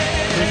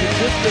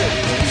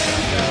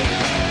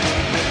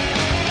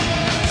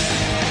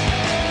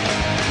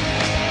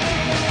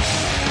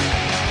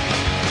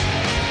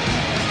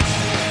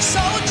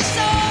 Soldier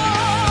soul,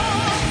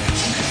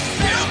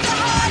 built the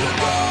higher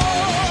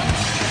road.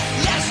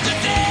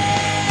 Yesterday,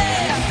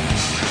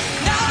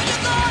 now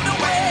you're gone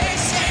away.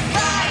 Say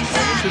rise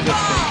and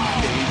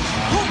fall.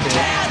 Who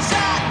cares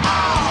at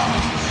all?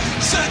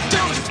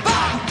 Seduced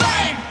by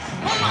fame,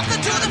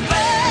 nothing to the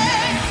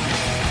fame.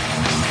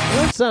 It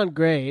doesn't sound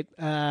great.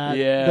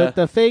 Yeah.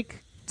 The fake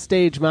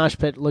stage mosh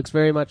pit looks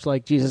very much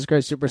like Jesus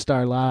Christ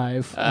Superstar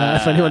Live.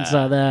 If anyone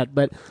saw that,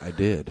 but I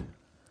did.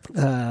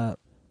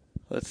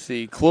 Let's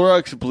see.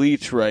 Clorox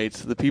Bleach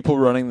writes, the people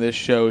running this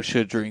show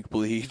should drink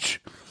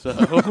bleach. So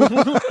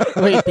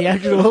wait, the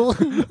actual?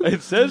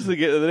 It says the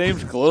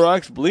name's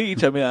Clorox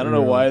Bleach. I mean, I don't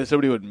know why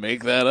somebody would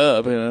make that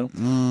up, you know.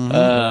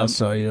 I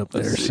saw you up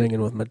there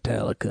singing with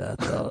Metallica.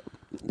 I thought,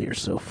 you're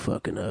so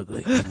fucking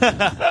ugly.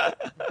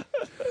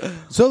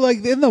 So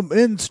like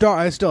in Star,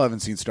 I still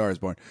haven't seen Star is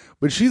Born,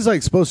 but she's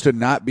like supposed to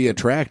not be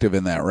attractive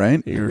in that,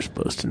 right? You're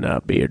supposed to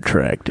not be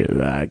attractive.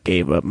 I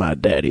gave up my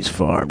daddy's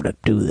farm to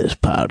do this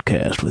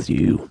podcast with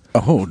you.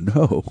 Oh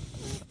no.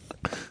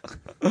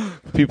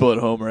 People at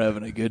home are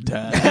having a good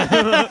time.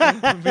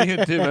 Me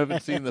and Tim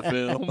haven't seen the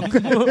film.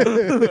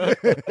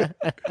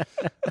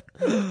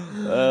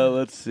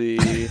 Let's see.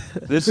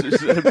 This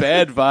is a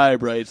bad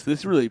vibe, writes.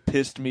 This really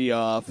pissed me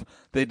off.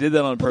 They did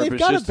that on purpose. They've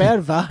got a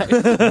bad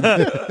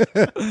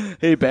vibe.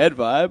 Hey, bad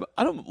vibe?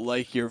 I don't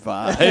like your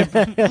vibe.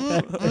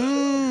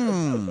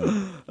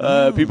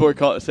 People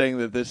are saying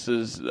that this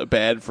is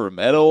bad for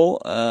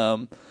metal.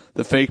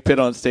 The fake pit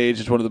on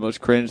stage is one of the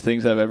most cringe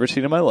things I've ever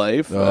seen in my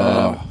life.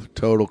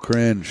 Total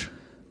cringe.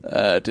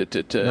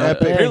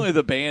 Apparently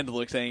the band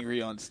looks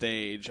angry on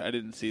stage. I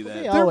didn't see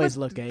that. They always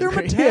look angry. They're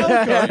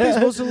Metallica. Aren't they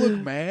supposed to look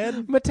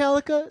mad?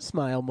 Metallica,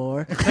 smile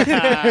more.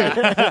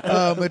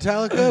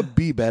 Metallica,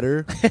 be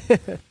better.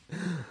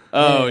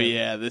 Oh,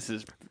 yeah. This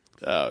is...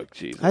 Oh,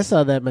 Jesus. I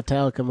saw that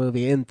Metallica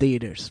movie in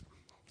theaters.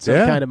 Some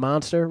Kind of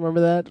Monster.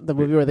 Remember that? The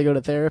movie where they go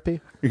to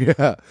therapy?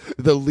 Yeah.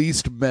 The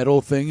least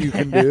metal thing you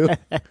can do.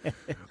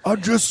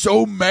 I'm just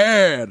so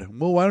mad.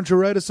 Well, why don't you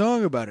write a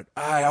song about it?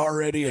 I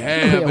already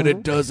have, and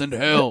it doesn't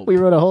help. We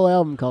wrote a whole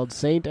album called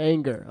Saint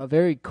Anger. A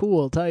very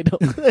cool title.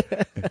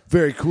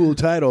 Very cool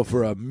title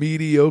for a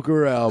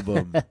mediocre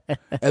album.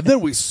 And then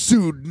we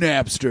sued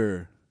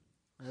Napster.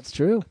 That's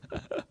true.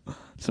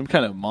 Some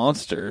kind of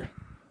monster.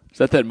 Is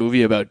that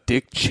movie about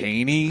Dick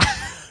Cheney?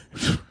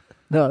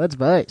 No, that's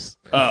Vice.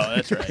 Oh,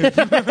 that's right.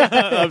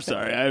 I'm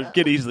sorry. I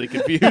get easily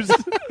confused.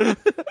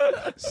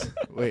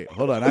 Wait,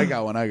 hold on. I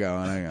got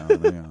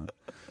one.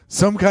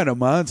 Some Kind of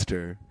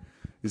Monster.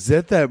 Is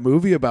that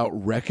movie about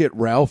Wreck-It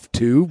Ralph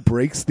 2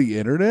 breaks the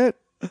internet?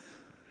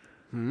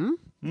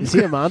 Is he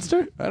a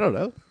monster? I don't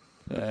know.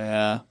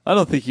 Yeah. I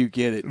don't think you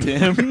get it,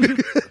 Tim.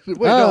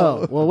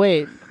 Well,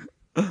 wait.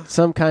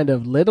 Some Kind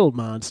of Little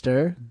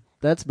Monster.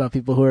 That's about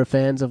people who are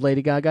fans of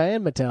Lady Gaga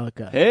and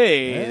Metallica.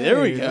 Hey,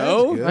 there we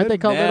go. Aren't they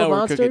called Now Little we're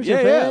Monsters? cooking.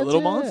 your Yeah, fans?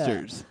 Little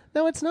Monsters.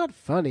 No, it's not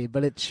funny,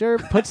 but it sure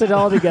puts it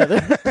all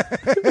together.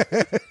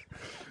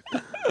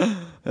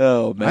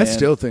 Oh, man. I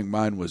still think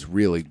mine was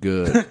really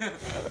good.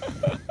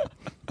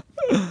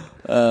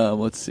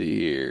 Let's see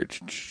here.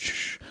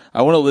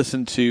 I want to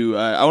listen to...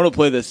 I want to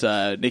play this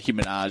Nicki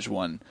Minaj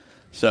one.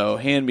 So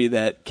hand me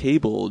that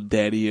cable,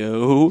 Daddy-O.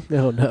 Oh,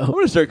 no. I'm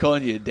going to start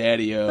calling you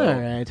Daddy-O. All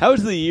right.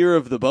 How's the year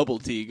of the bubble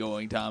tea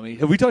going, Tommy?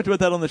 Have we talked about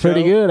that on the show?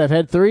 Pretty good. I've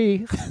had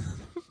 3.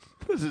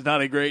 This is not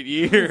a great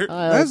year.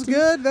 That's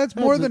good. That's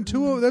more than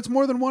 2. That's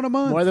more than 1 a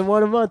month. More than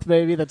 1 a month,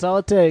 baby. That's all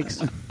it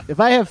takes. If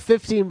I have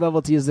 15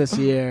 bubble teas this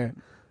year,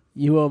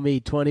 you owe me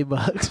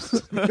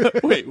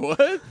 $20. Wait, what?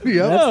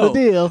 Yeah, that's the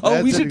deal.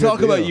 Oh, we That's a should good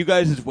talk about deal. you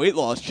guys' weight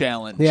loss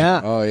challenge.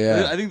 Yeah. Oh,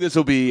 yeah. I think this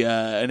will be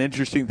an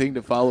interesting thing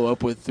to follow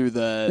up with through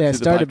the. Yeah, I through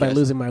started the by podcast.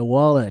 losing my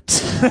wallet.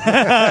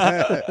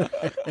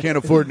 Can't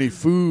afford any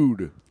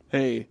food.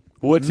 Hey,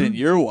 what's in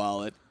your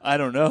wallet? I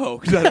don't know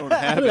because I don't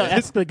have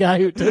That's it. the guy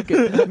who took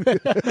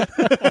it.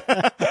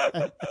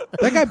 That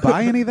guy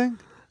buy anything?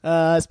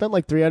 I spent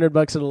like $300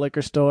 at a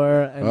liquor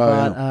store and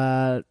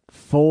bought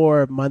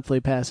 4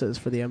 monthly passes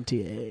for the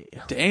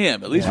MTA.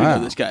 Damn, at least we know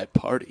this guy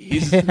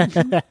parties.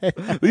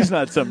 At least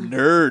not some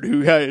nerd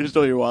who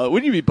stole your wallet.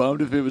 Wouldn't you be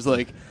bummed if it was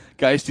like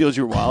guy steals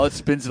your wallet,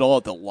 spends it all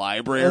at the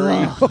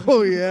library,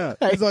 Oh, yeah.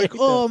 He's like,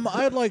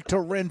 I'd like to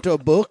rent a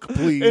book,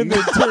 please. and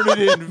then turn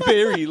it in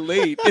very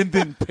late, and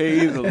then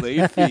pay the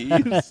late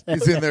fees?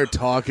 He's in there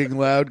talking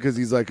loud because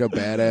he's like a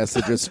badass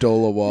that just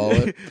stole a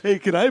wallet. Hey,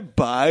 can I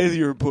buy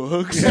your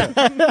books?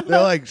 They're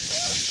like,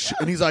 shh.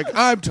 And he's like,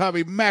 I'm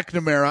Tommy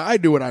McNamara. I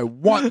do what I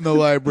want in the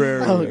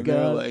library. Oh, And they're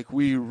God. like,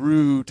 we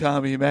rue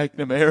Tommy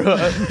McNamara.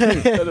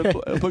 Is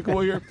that applicable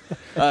here?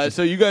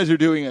 So you guys are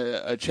doing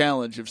a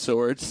challenge of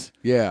sorts.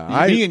 Yeah.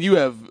 Me and you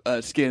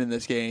have skin in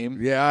this game.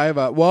 Yeah, I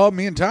have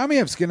me and Tommy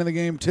have skin in the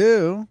game,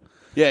 too.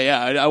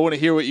 Yeah. I want to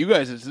hear what you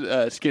guys'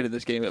 skin in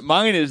this game.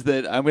 Mine is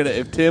that I'm gonna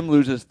if Tim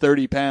loses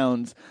 30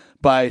 pounds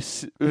by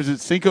was it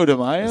Cinco de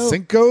Mayo?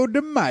 Cinco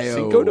de Mayo.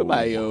 Cinco de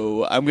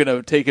Mayo. I'm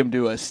gonna take him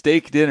to a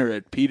steak dinner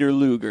at Peter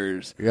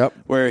Luger's. Yep.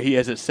 Where he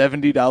has a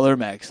 $70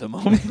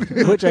 maximum.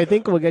 Which I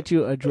think will get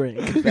you a drink.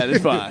 That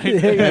is fine.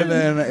 And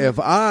then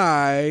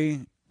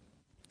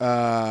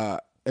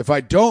if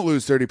I don't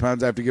lose 30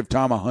 pounds, I have to give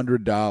Tom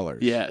 $100.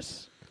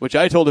 Yes. which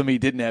I told him he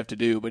didn't have to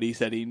do, but he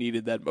said he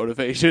needed that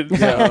motivation. So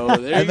there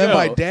you And then go.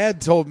 my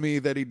dad told me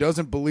that he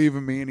doesn't believe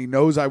in me and he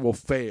knows I will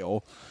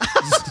fail.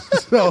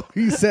 So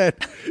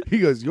he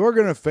goes, you're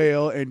going to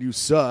fail and you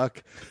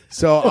suck.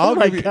 So I'll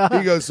my give you, God.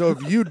 he goes, so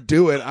if you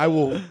do it, I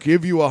will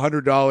give you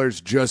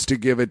 $100 just to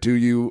give it to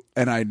you.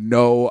 And I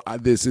know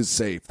this is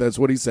safe. That's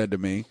what he said to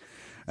me.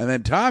 And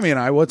then Tommy and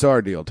I, what's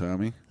our deal,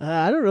 Tommy?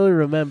 I don't really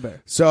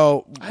remember.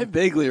 So I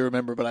vaguely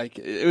remember, but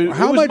it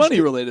How was much money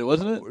do- related,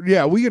 wasn't it?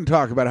 yeah, we can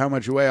talk about how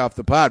much you weigh off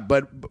the pod,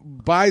 but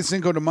by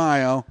Cinco de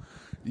Mayo,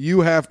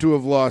 you have to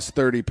have lost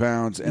 30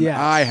 pounds, and Yes.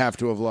 I have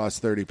to have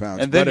lost 30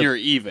 pounds. And then But if- you're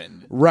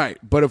even. right.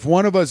 But if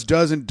one of us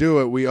doesn't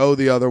do it, we owe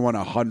the other one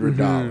 $100.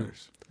 Mm-hmm.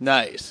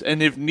 Nice.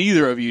 And if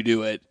neither of you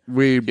do it,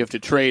 you have to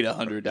trade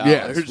 $100.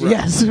 Yes, right.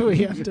 Yes, we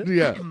have to.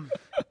 Yeah.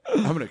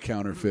 I'm going to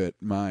counterfeit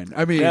mine.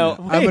 I mean, Now-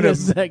 I'm Wait going a to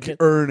second.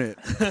 earn it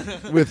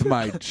with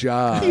my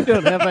job. You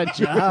don't have a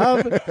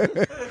job.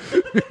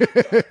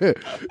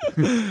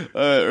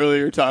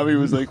 Earlier, Tommy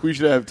was like, we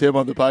should have Tim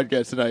on the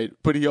podcast tonight,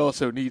 but he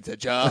also needs a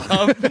job.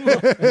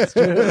 That's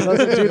true. Those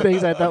are two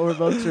things I thought were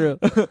both true.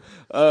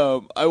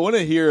 I want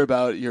to hear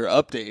about your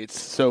updates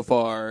so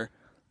far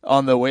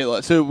on the weight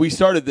loss. So we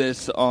started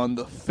this on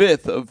the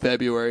 5th of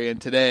February,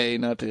 and today,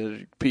 not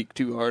to peek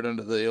too hard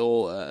under the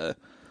old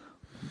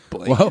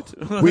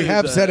blanket. Well, we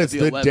have said it's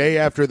the 11th. day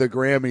after the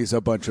Grammys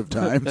a bunch of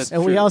times.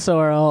 And we also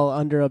are all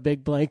under a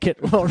big blanket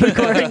while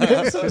recording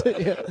this.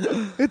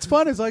 Yeah. It's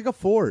fun. It's like a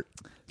fort.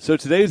 So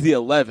today's the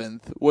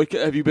 11th. What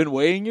have you been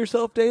weighing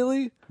yourself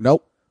daily?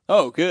 Nope.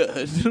 Oh,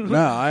 good.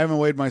 No, I haven't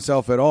weighed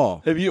myself at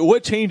all. Have you?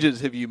 What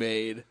changes have you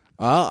made?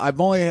 I've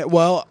only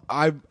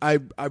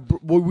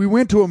we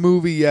went to a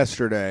movie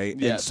yesterday, and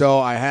Yes. so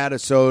I had a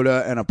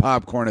soda and a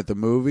popcorn at the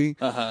movie.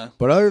 Uh-huh.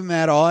 But other than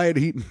that, all I had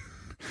eaten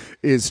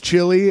is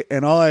chili,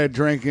 and all I had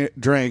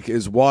drank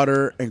is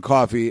water and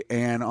coffee.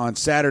 And on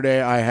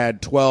Saturday, I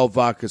had 12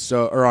 vodka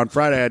soda, or on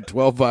Friday, I had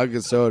 12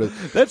 vodka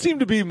sodas. That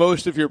seemed to be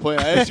most of your plan.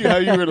 I asked you how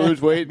you were going to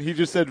lose weight, and he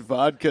just said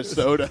vodka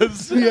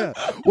sodas. Yeah,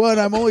 well,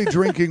 and I'm only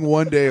drinking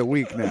one day a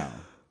week now.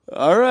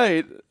 All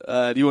right.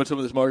 Do you want some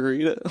of this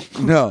margarita?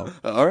 No,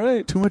 All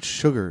right. too much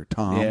sugar,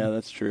 Tom. Yeah,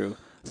 that's true.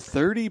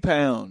 30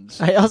 pounds.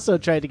 I also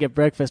tried to get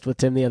breakfast with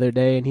Tim the other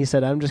day, and he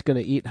said, I'm just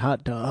going to eat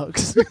hot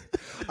dogs.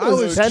 I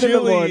was 10 in the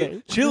chili.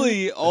 morning.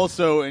 Chili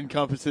also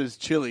encompasses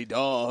chili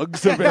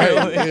dogs. Right,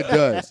 Apparently, it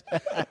does.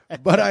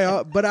 But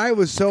I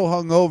was so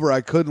hungover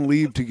I couldn't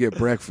leave to get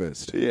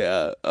breakfast.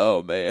 Yeah.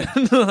 Oh man.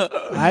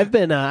 I've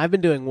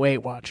been doing Weight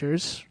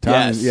Watchers Tom,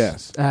 Yes.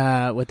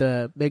 yes. with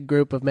a big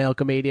group of male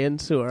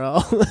comedians who are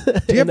all. Do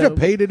you have to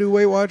pay to do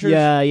Weight Watchers?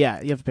 Yeah, you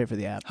have to pay for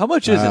the app. How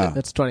much is it?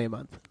 That's $20 a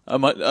month.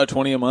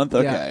 $20 a month.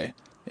 Okay. Yeah.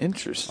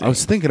 Interesting. I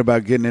was thinking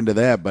about getting into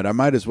that, but I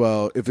might as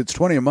well. If it's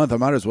 $20 a month, I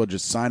might as well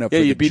just sign up Yeah,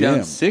 for the you'd be gym.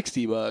 down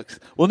 $60.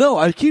 Well, no,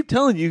 I keep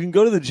telling you, you can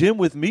go to the gym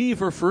with me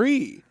for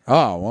free.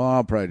 Oh, well,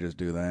 I'll probably just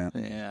do that.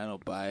 Yeah, I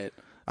don't buy it.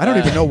 I don't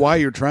even know why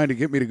you're trying to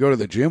get me to go to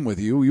the gym with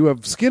you. You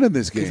have skin in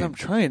this Because game. I'm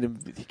trying to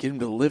get him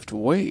to lift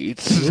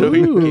weights so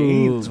he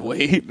gains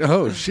weight.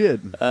 Oh,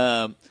 shit.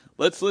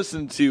 Let's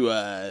listen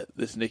to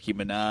this Nicki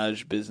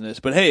Minaj business.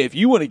 But hey, if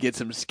you want to get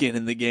some skin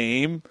in the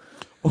game,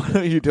 why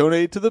don't you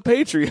donate to the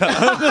Patreon?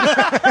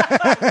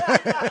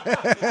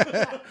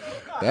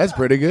 That's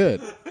pretty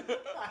good.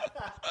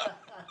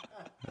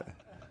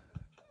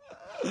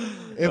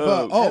 If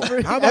how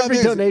about Every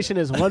this? donation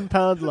is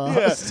 £1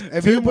 lost.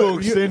 If Tim put-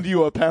 will send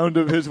you a pound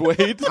of his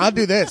weight. I'll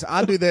do this.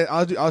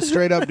 I'll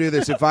straight up do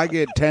this. If I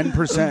get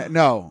 10%,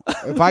 no.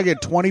 If I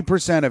get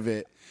 20% of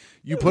it,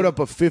 you put up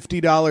a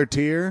 $50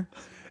 tier.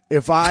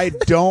 If I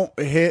don't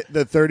hit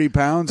the 30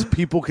 pounds,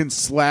 people can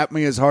slap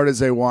me as hard as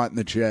they want in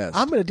the chest.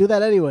 I'm going to do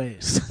that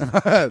anyways.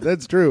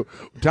 That's true.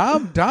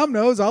 Tom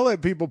knows I'll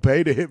let people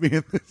pay to hit me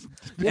in this.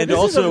 Yeah, And this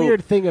is also- a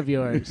weird thing of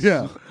yours.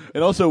 Yeah.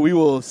 And also, we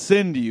will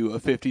send you a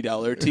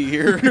 $50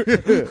 tier,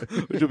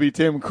 which will be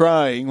Tim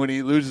crying when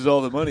he loses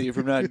all the money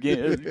from not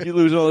getting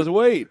losing all his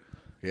weight.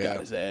 Yeah. Got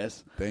his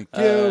ass. Thank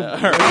you. All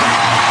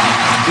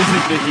right. This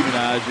is Nicki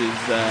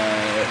Minaj's. I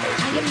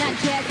am not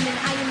Jasmine,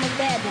 I am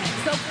Aladdin.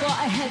 So far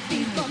ahead,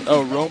 these bumps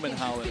Oh, is Roman gagging.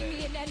 Holiday. See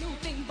me in that new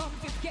thing,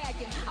 bumps is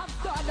gagging. I'm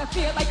starting to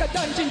feel like a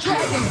dungeon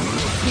dragon.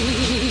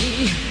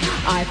 See,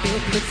 I feel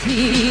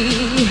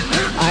pretty,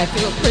 I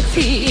feel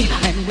pretty,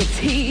 and with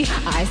tea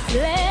I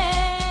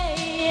slay,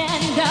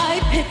 and I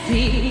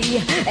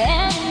pity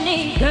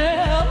any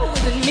girl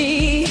with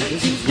me to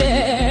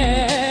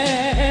stare.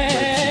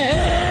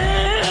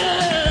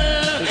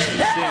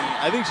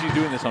 I think she's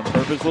doing this on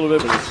purpose a little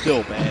bit, but it's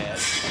still bad.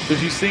 So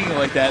she's singing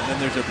like that, and then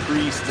there's a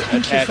priest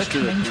attached to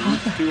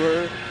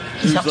her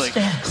who's like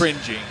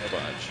cringing a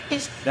bunch.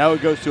 Now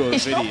it goes to a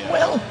He's video. not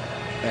well.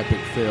 Epic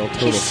fail,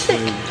 total He's sick.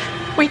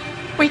 cringe.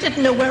 We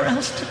didn't know where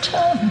else to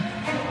turn.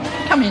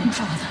 Come in,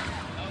 Father.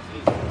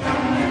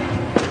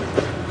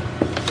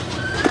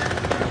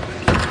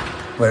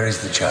 Where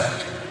is the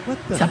child?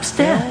 It's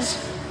upstairs.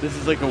 This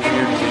is like a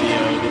weird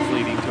video that's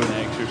leading to an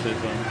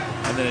exorcism,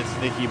 and then it's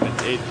Nicki.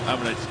 I'm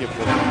gonna skip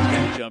forward. I'm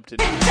gonna jump to.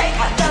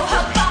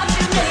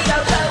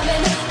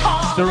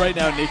 So right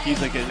now,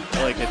 Nicki's like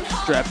a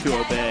strapped to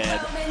a bed,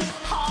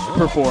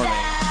 performing,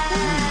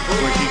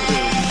 which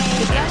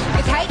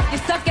includes It's hype, you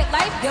suck at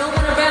life, you don't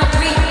want to round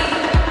three.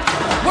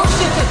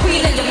 Worship the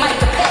queen and your mic.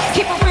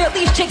 Keep it real,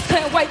 these chicks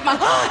couldn't wipe my.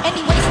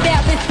 Anyway,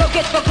 stylist, go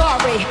get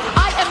Bulgari.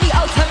 I am the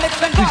ultimate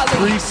Bengali.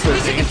 priests are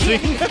dancing.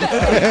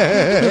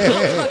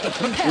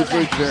 Which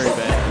looks very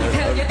bad.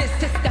 Tell you this,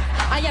 sister.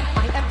 I am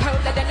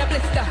pearler than a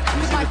blister.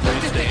 My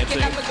Priests dancing.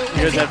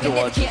 You guys have to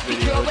watch this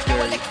video. It's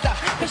very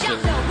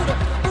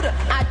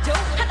I do.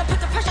 How to put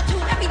the pressure to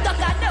every duck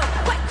I know.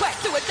 Quack, quack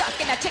to a duck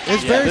and I check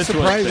It's very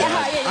surprising.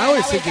 I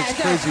always think it's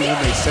crazy when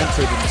they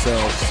censor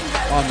themselves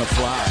on the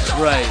fly.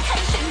 Right.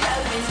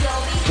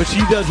 But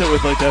she does it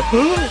with like the.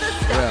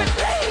 Yeah.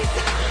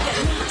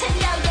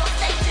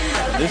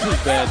 This is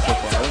bad so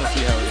far. I want to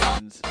see how it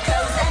ends.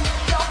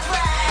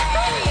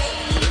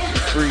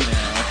 It's free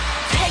now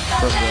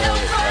from the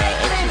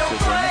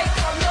Exorcism.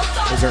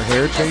 Is her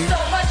hair changed?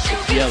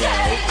 It's yellow.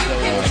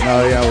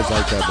 No, yeah, I was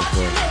like that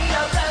before.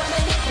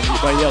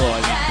 By yellow,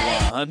 I mean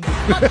blonde.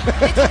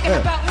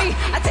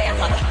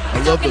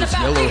 I love those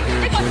yellow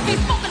haired women.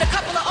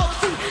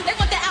 They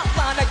want the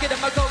outline, I get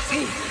them a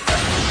goatee.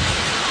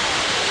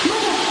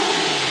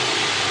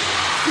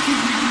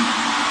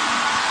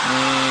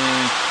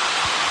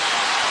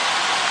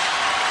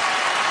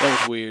 That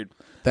was weird.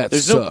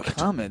 There's sucked.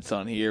 no comments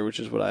on here, which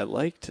is what I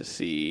like to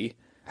see.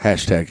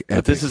 Hashtag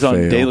But this epic is on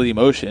fail. Daily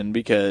Emotion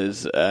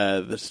because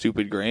the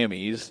stupid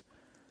Grammys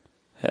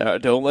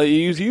don't let you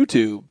use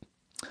YouTube.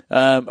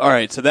 All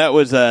right, so that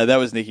was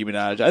Nicki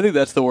Minaj. I think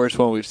that's the worst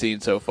one we've seen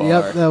so far.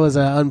 Yep, that was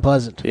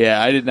unpleasant.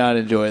 Yeah, I did not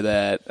enjoy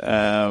that.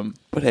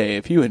 But hey,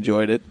 if you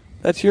enjoyed it,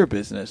 that's your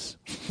business.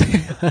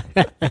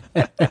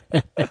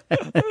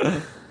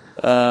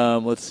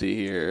 Let's see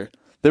here.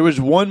 There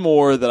was one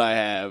more that I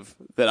have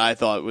that I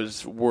thought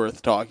was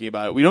worth talking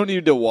about. We don't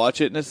need to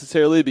watch it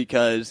necessarily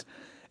because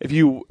if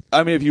you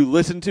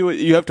listen to it,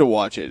 you have to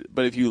watch it.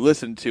 But if you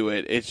listen to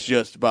it, it's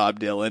just Bob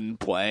Dylan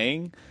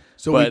playing.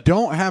 So we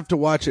don't have to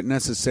watch it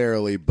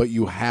necessarily, but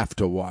you have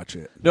to watch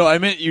it. No, I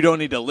meant you don't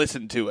need to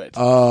listen to it.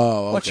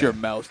 Oh, okay. Watch your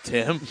mouth,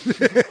 Tim.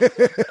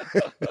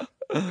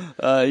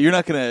 You're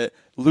not going to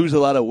lose a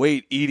lot of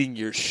weight eating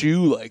your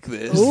shoe like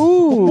this.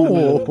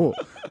 Ooh.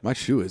 My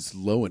shoe is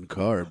low in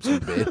carbs, you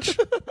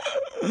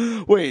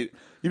bitch. Wait,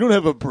 you don't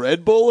have a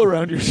bread bowl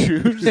around your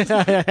shoes?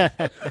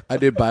 I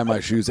did buy my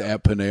shoes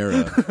at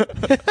Panera.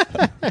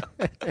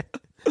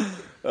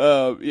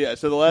 Yeah,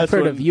 so the last I've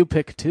heard one... of you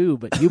pick two,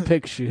 but you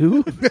pick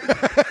shoe?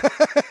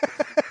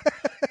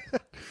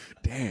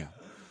 Damn.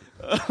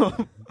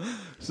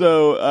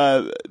 So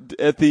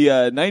at the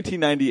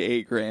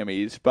 1998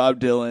 Grammys, Bob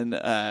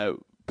Dylan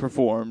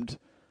performed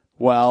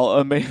while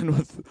a man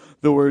with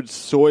the word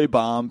soy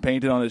bomb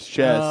painted on his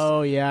chest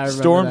Oh, yeah, I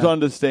remember storms that.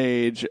 onto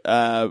stage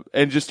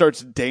and just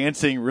starts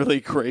dancing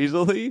really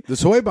crazily. The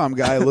soy bomb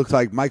guy looked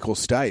like Michael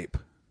Stipe.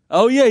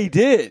 Oh, yeah, he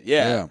did.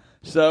 Yeah. Yeah.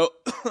 So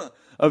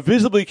a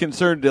visibly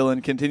concerned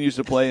Dylan continues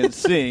to play and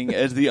sing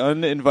as the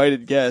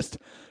uninvited guest,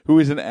 who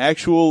is an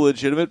actual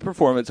legitimate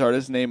performance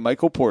artist named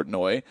Michael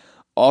Portnoy,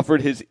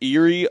 offered his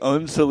eerie,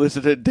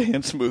 unsolicited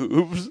dance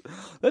moves.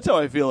 That's how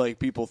I feel like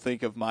people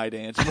think of my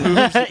dance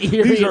moves.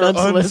 Eerie These are and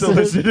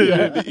unsolicited.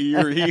 unsolicited and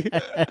eerie.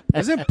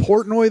 Isn't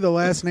Portnoy the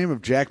last name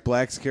of Jack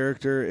Black's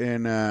character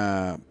in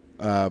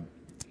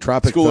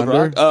Tropic School Thunder? of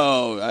Rock?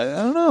 Oh, I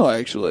don't know,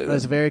 actually.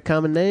 That's a very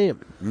common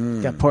name.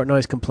 You've got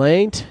Portnoy's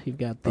Complaint. You've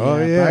got the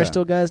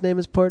Barstool guy's name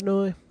is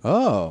Portnoy.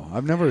 Oh,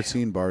 I've never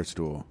seen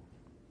Barstool.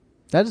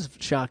 That is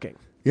shocking.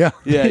 Yeah.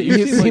 Yeah,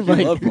 you seem seem like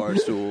you like- love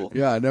Barstool.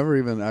 Yeah,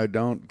 I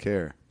don't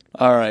care.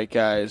 All right,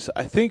 guys.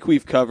 I think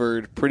we've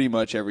covered pretty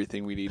much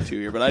everything we need to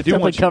here, but I do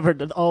Definitely want you...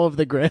 covered all of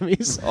the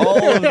Grammys.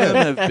 All of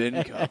them have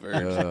been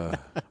covered.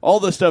 All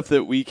the stuff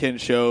that we can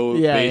show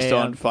based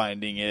on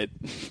finding it.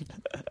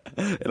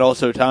 And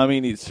also,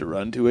 Tommy needs to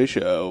run to a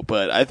show,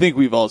 but I think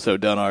we've also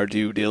done our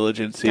due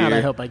diligence here. God,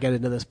 I hope I get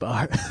into this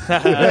bar.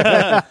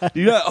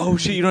 Oh,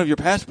 shit, you don't have your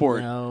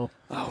passport. No.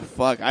 Oh,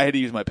 fuck. I had to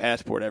use my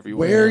passport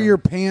everywhere. Wear your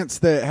pants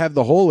that have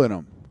the hole in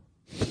them.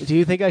 Do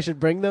you think I should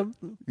bring them?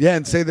 Yeah,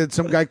 and say that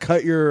some guy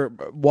cut your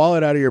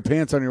wallet out of your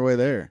pants on your way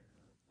there.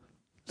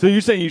 So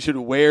you're saying you should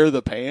wear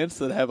the pants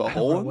that have a I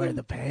hole don't in wear them?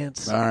 the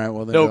pants. All right,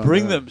 well then No, don't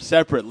bring do it. them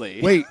separately.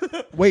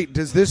 Wait,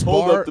 does this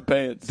Hold bar up the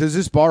pants. Does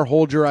this bar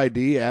hold your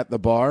ID at the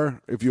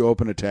bar if you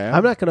open a tab?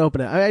 I'm not going to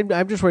open it.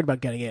 I'm just worried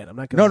about getting in. I'm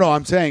not going. No,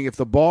 I'm saying if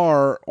the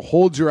bar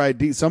holds your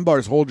ID, some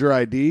bars hold your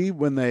ID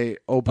when they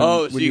open.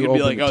 Oh, so when you can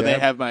be open like, the oh, they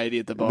tab. have my ID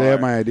at the bar. They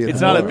have my ID at It's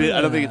the not bar.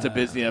 I don't think it's a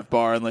busy enough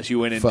bar unless you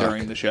went in Fuck.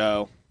 during the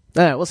show.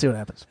 All right, we'll see what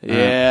happens.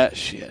 Yeah,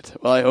 shit.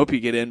 Well, I hope you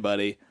get in,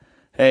 buddy.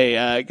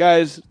 Hey,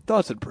 guys,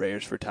 thoughts and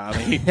prayers for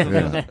Tommy.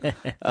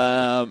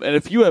 And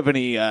if you have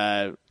any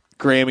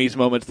Grammys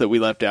moments that we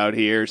left out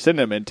here, send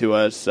them in to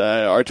us.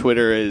 Our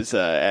Twitter is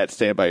at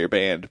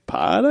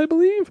StandByYourBandPod, I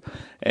believe,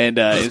 and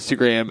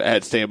Instagram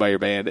at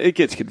StandByYourBand. It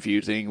gets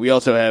confusing. We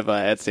also have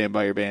at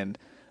StandByYourBand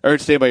or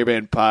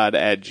StandByYourBandPod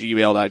at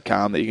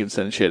gmail.com that you can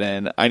send shit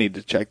in. I need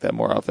to check that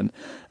more often.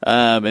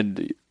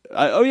 And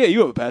You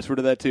have a password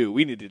to that too.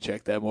 We need to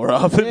check that more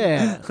often.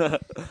 Yeah.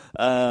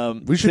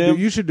 We should.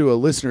 You should do a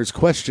listeners'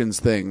 questions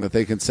thing that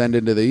they can send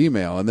into the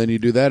email, and then you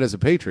do that as a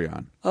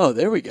Patreon. Oh,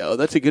 there we go.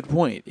 That's a good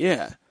point.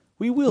 Yeah.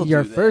 We will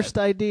Your do that. first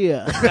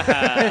idea.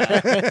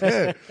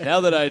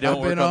 Now that I don't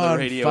I've work been on on the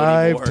radio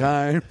 5 anymore,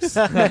 times.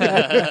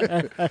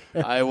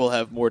 I will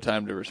have more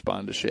time to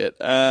respond to shit.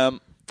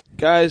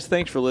 Guys,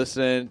 thanks for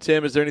listening.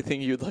 Tim, is there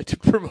anything you'd like to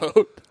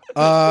promote?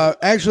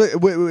 Actually,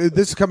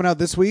 this is coming out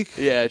this week.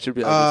 Yeah, it should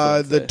be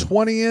out the this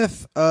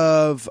 20th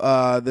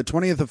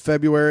of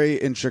February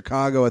in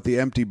Chicago at the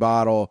Empty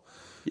Bottle.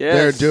 Yes.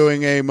 They're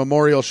doing a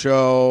memorial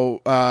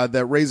show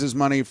that raises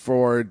money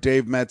for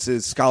Dave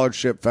Metz's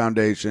Scholarship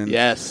Foundation.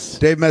 Yes.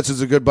 Dave Metz is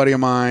a good buddy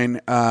of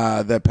mine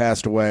that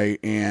passed away,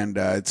 and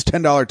it's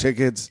 $10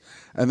 tickets,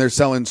 and they're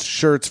selling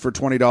shirts for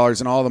 $20,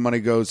 and all the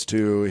money goes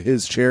to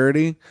his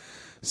charity.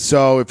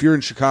 So if you're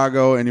in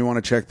Chicago and you want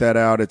to check that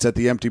out, it's at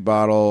the Empty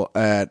Bottle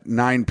at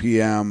 9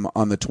 p.m.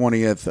 on the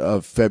 20th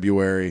of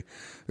February.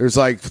 There's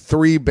like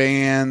 3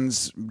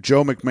 bands,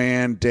 Joe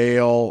McMahon,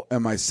 Dale,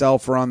 and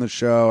myself are on the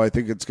show. I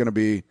think it's going to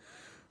be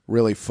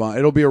really fun.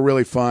 It'll be a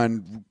really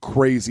fun,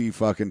 crazy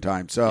fucking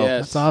time. So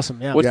That's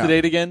awesome. Yeah. What's the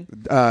date again?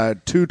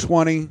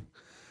 2/20,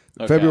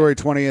 Okay. February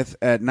 20th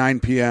at 9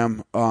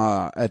 p.m.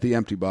 At the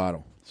Empty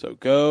Bottle. So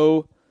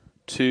go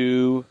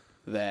to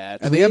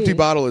that. And the Empty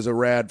Bottle is a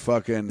rad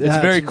fucking... It's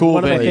a very cool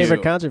one venue. of my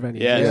favorite concert venues.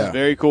 Yeah, Yeah. it's a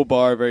very cool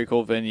bar, very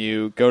cool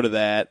venue. Go to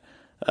that.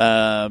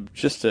 I'm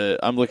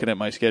looking at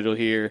my schedule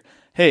here.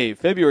 Hey,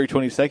 February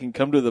 22nd,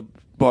 come to the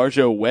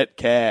Barjo Wet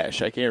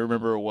Cash. I can't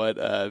remember what.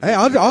 Hey,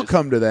 I'll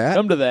come to that.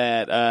 Come to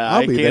that.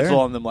 I'll I be canceled there.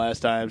 on them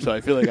last time, so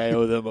I feel like I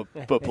owe them a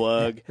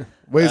plug.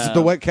 Wait, is it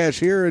the Wet Cash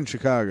here or in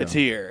Chicago? It's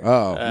here.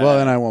 Oh, well,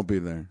 then I won't be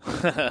there.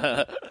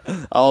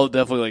 I'll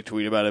definitely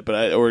tweet about it,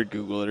 or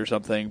Google it or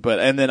something.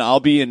 And then I'll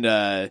be in.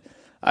 I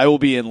will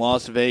be in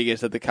Las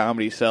Vegas at the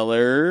Comedy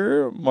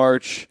Cellar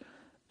March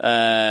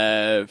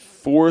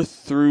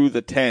 4th through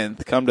the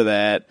 10th. Come to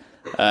that.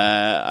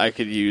 I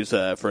could use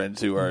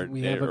friends who are.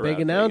 We have a around big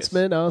Vegas.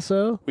 announcement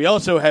also. We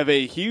also have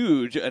a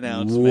huge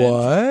announcement.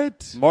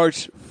 What?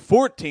 March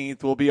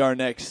 14th will be our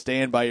next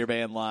Stand By Your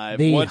Band Live.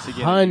 The once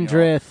again,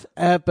 100th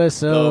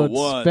episode. The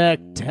one.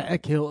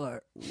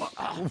 Spectacular.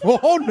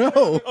 Oh,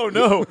 no. Oh,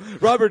 no.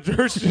 Robert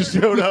Durst just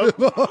showed up.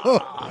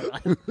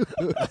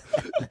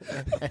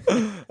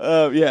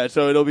 Yeah,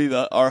 so it'll be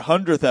our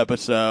 100th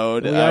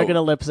episode. We are going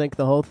to lip sync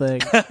the whole thing.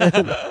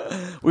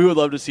 We would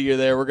love to see you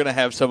there. We're going to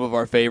have some of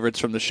our favorites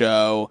from the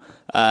show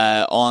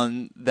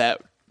on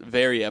that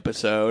very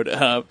episode.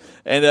 And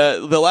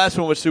the last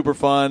one was super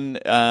fun.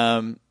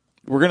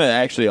 We're going to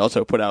actually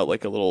also put out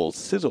like a little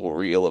sizzle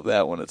reel of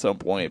that one at some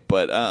point.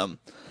 But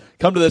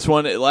come to this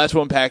one. Last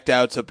one packed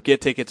out, so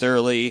get tickets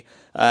early.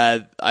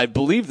 I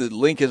believe the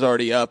link is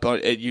already up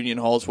at Union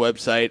Hall's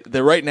website.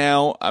 Right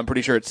now, I'm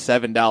pretty sure it's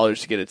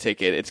 $7 to get a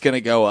ticket. It's going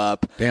to go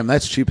up. Damn,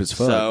 that's cheap as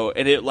fuck. So,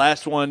 and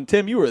last one,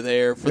 Tim, you were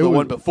there for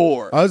one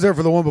before. I was there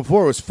for the one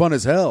before. It was fun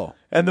as hell.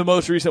 And the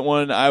most recent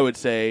one, I would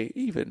say,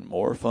 even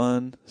more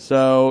fun.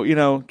 So,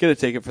 get a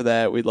ticket for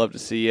that. We'd love to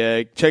see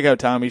you. Check out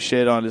Tommy's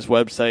shit on his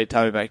website,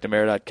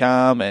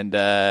 TommyMcNamara.com. And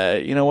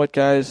you know what,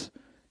 guys?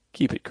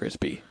 Keep it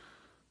crispy.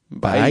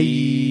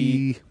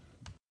 Bye.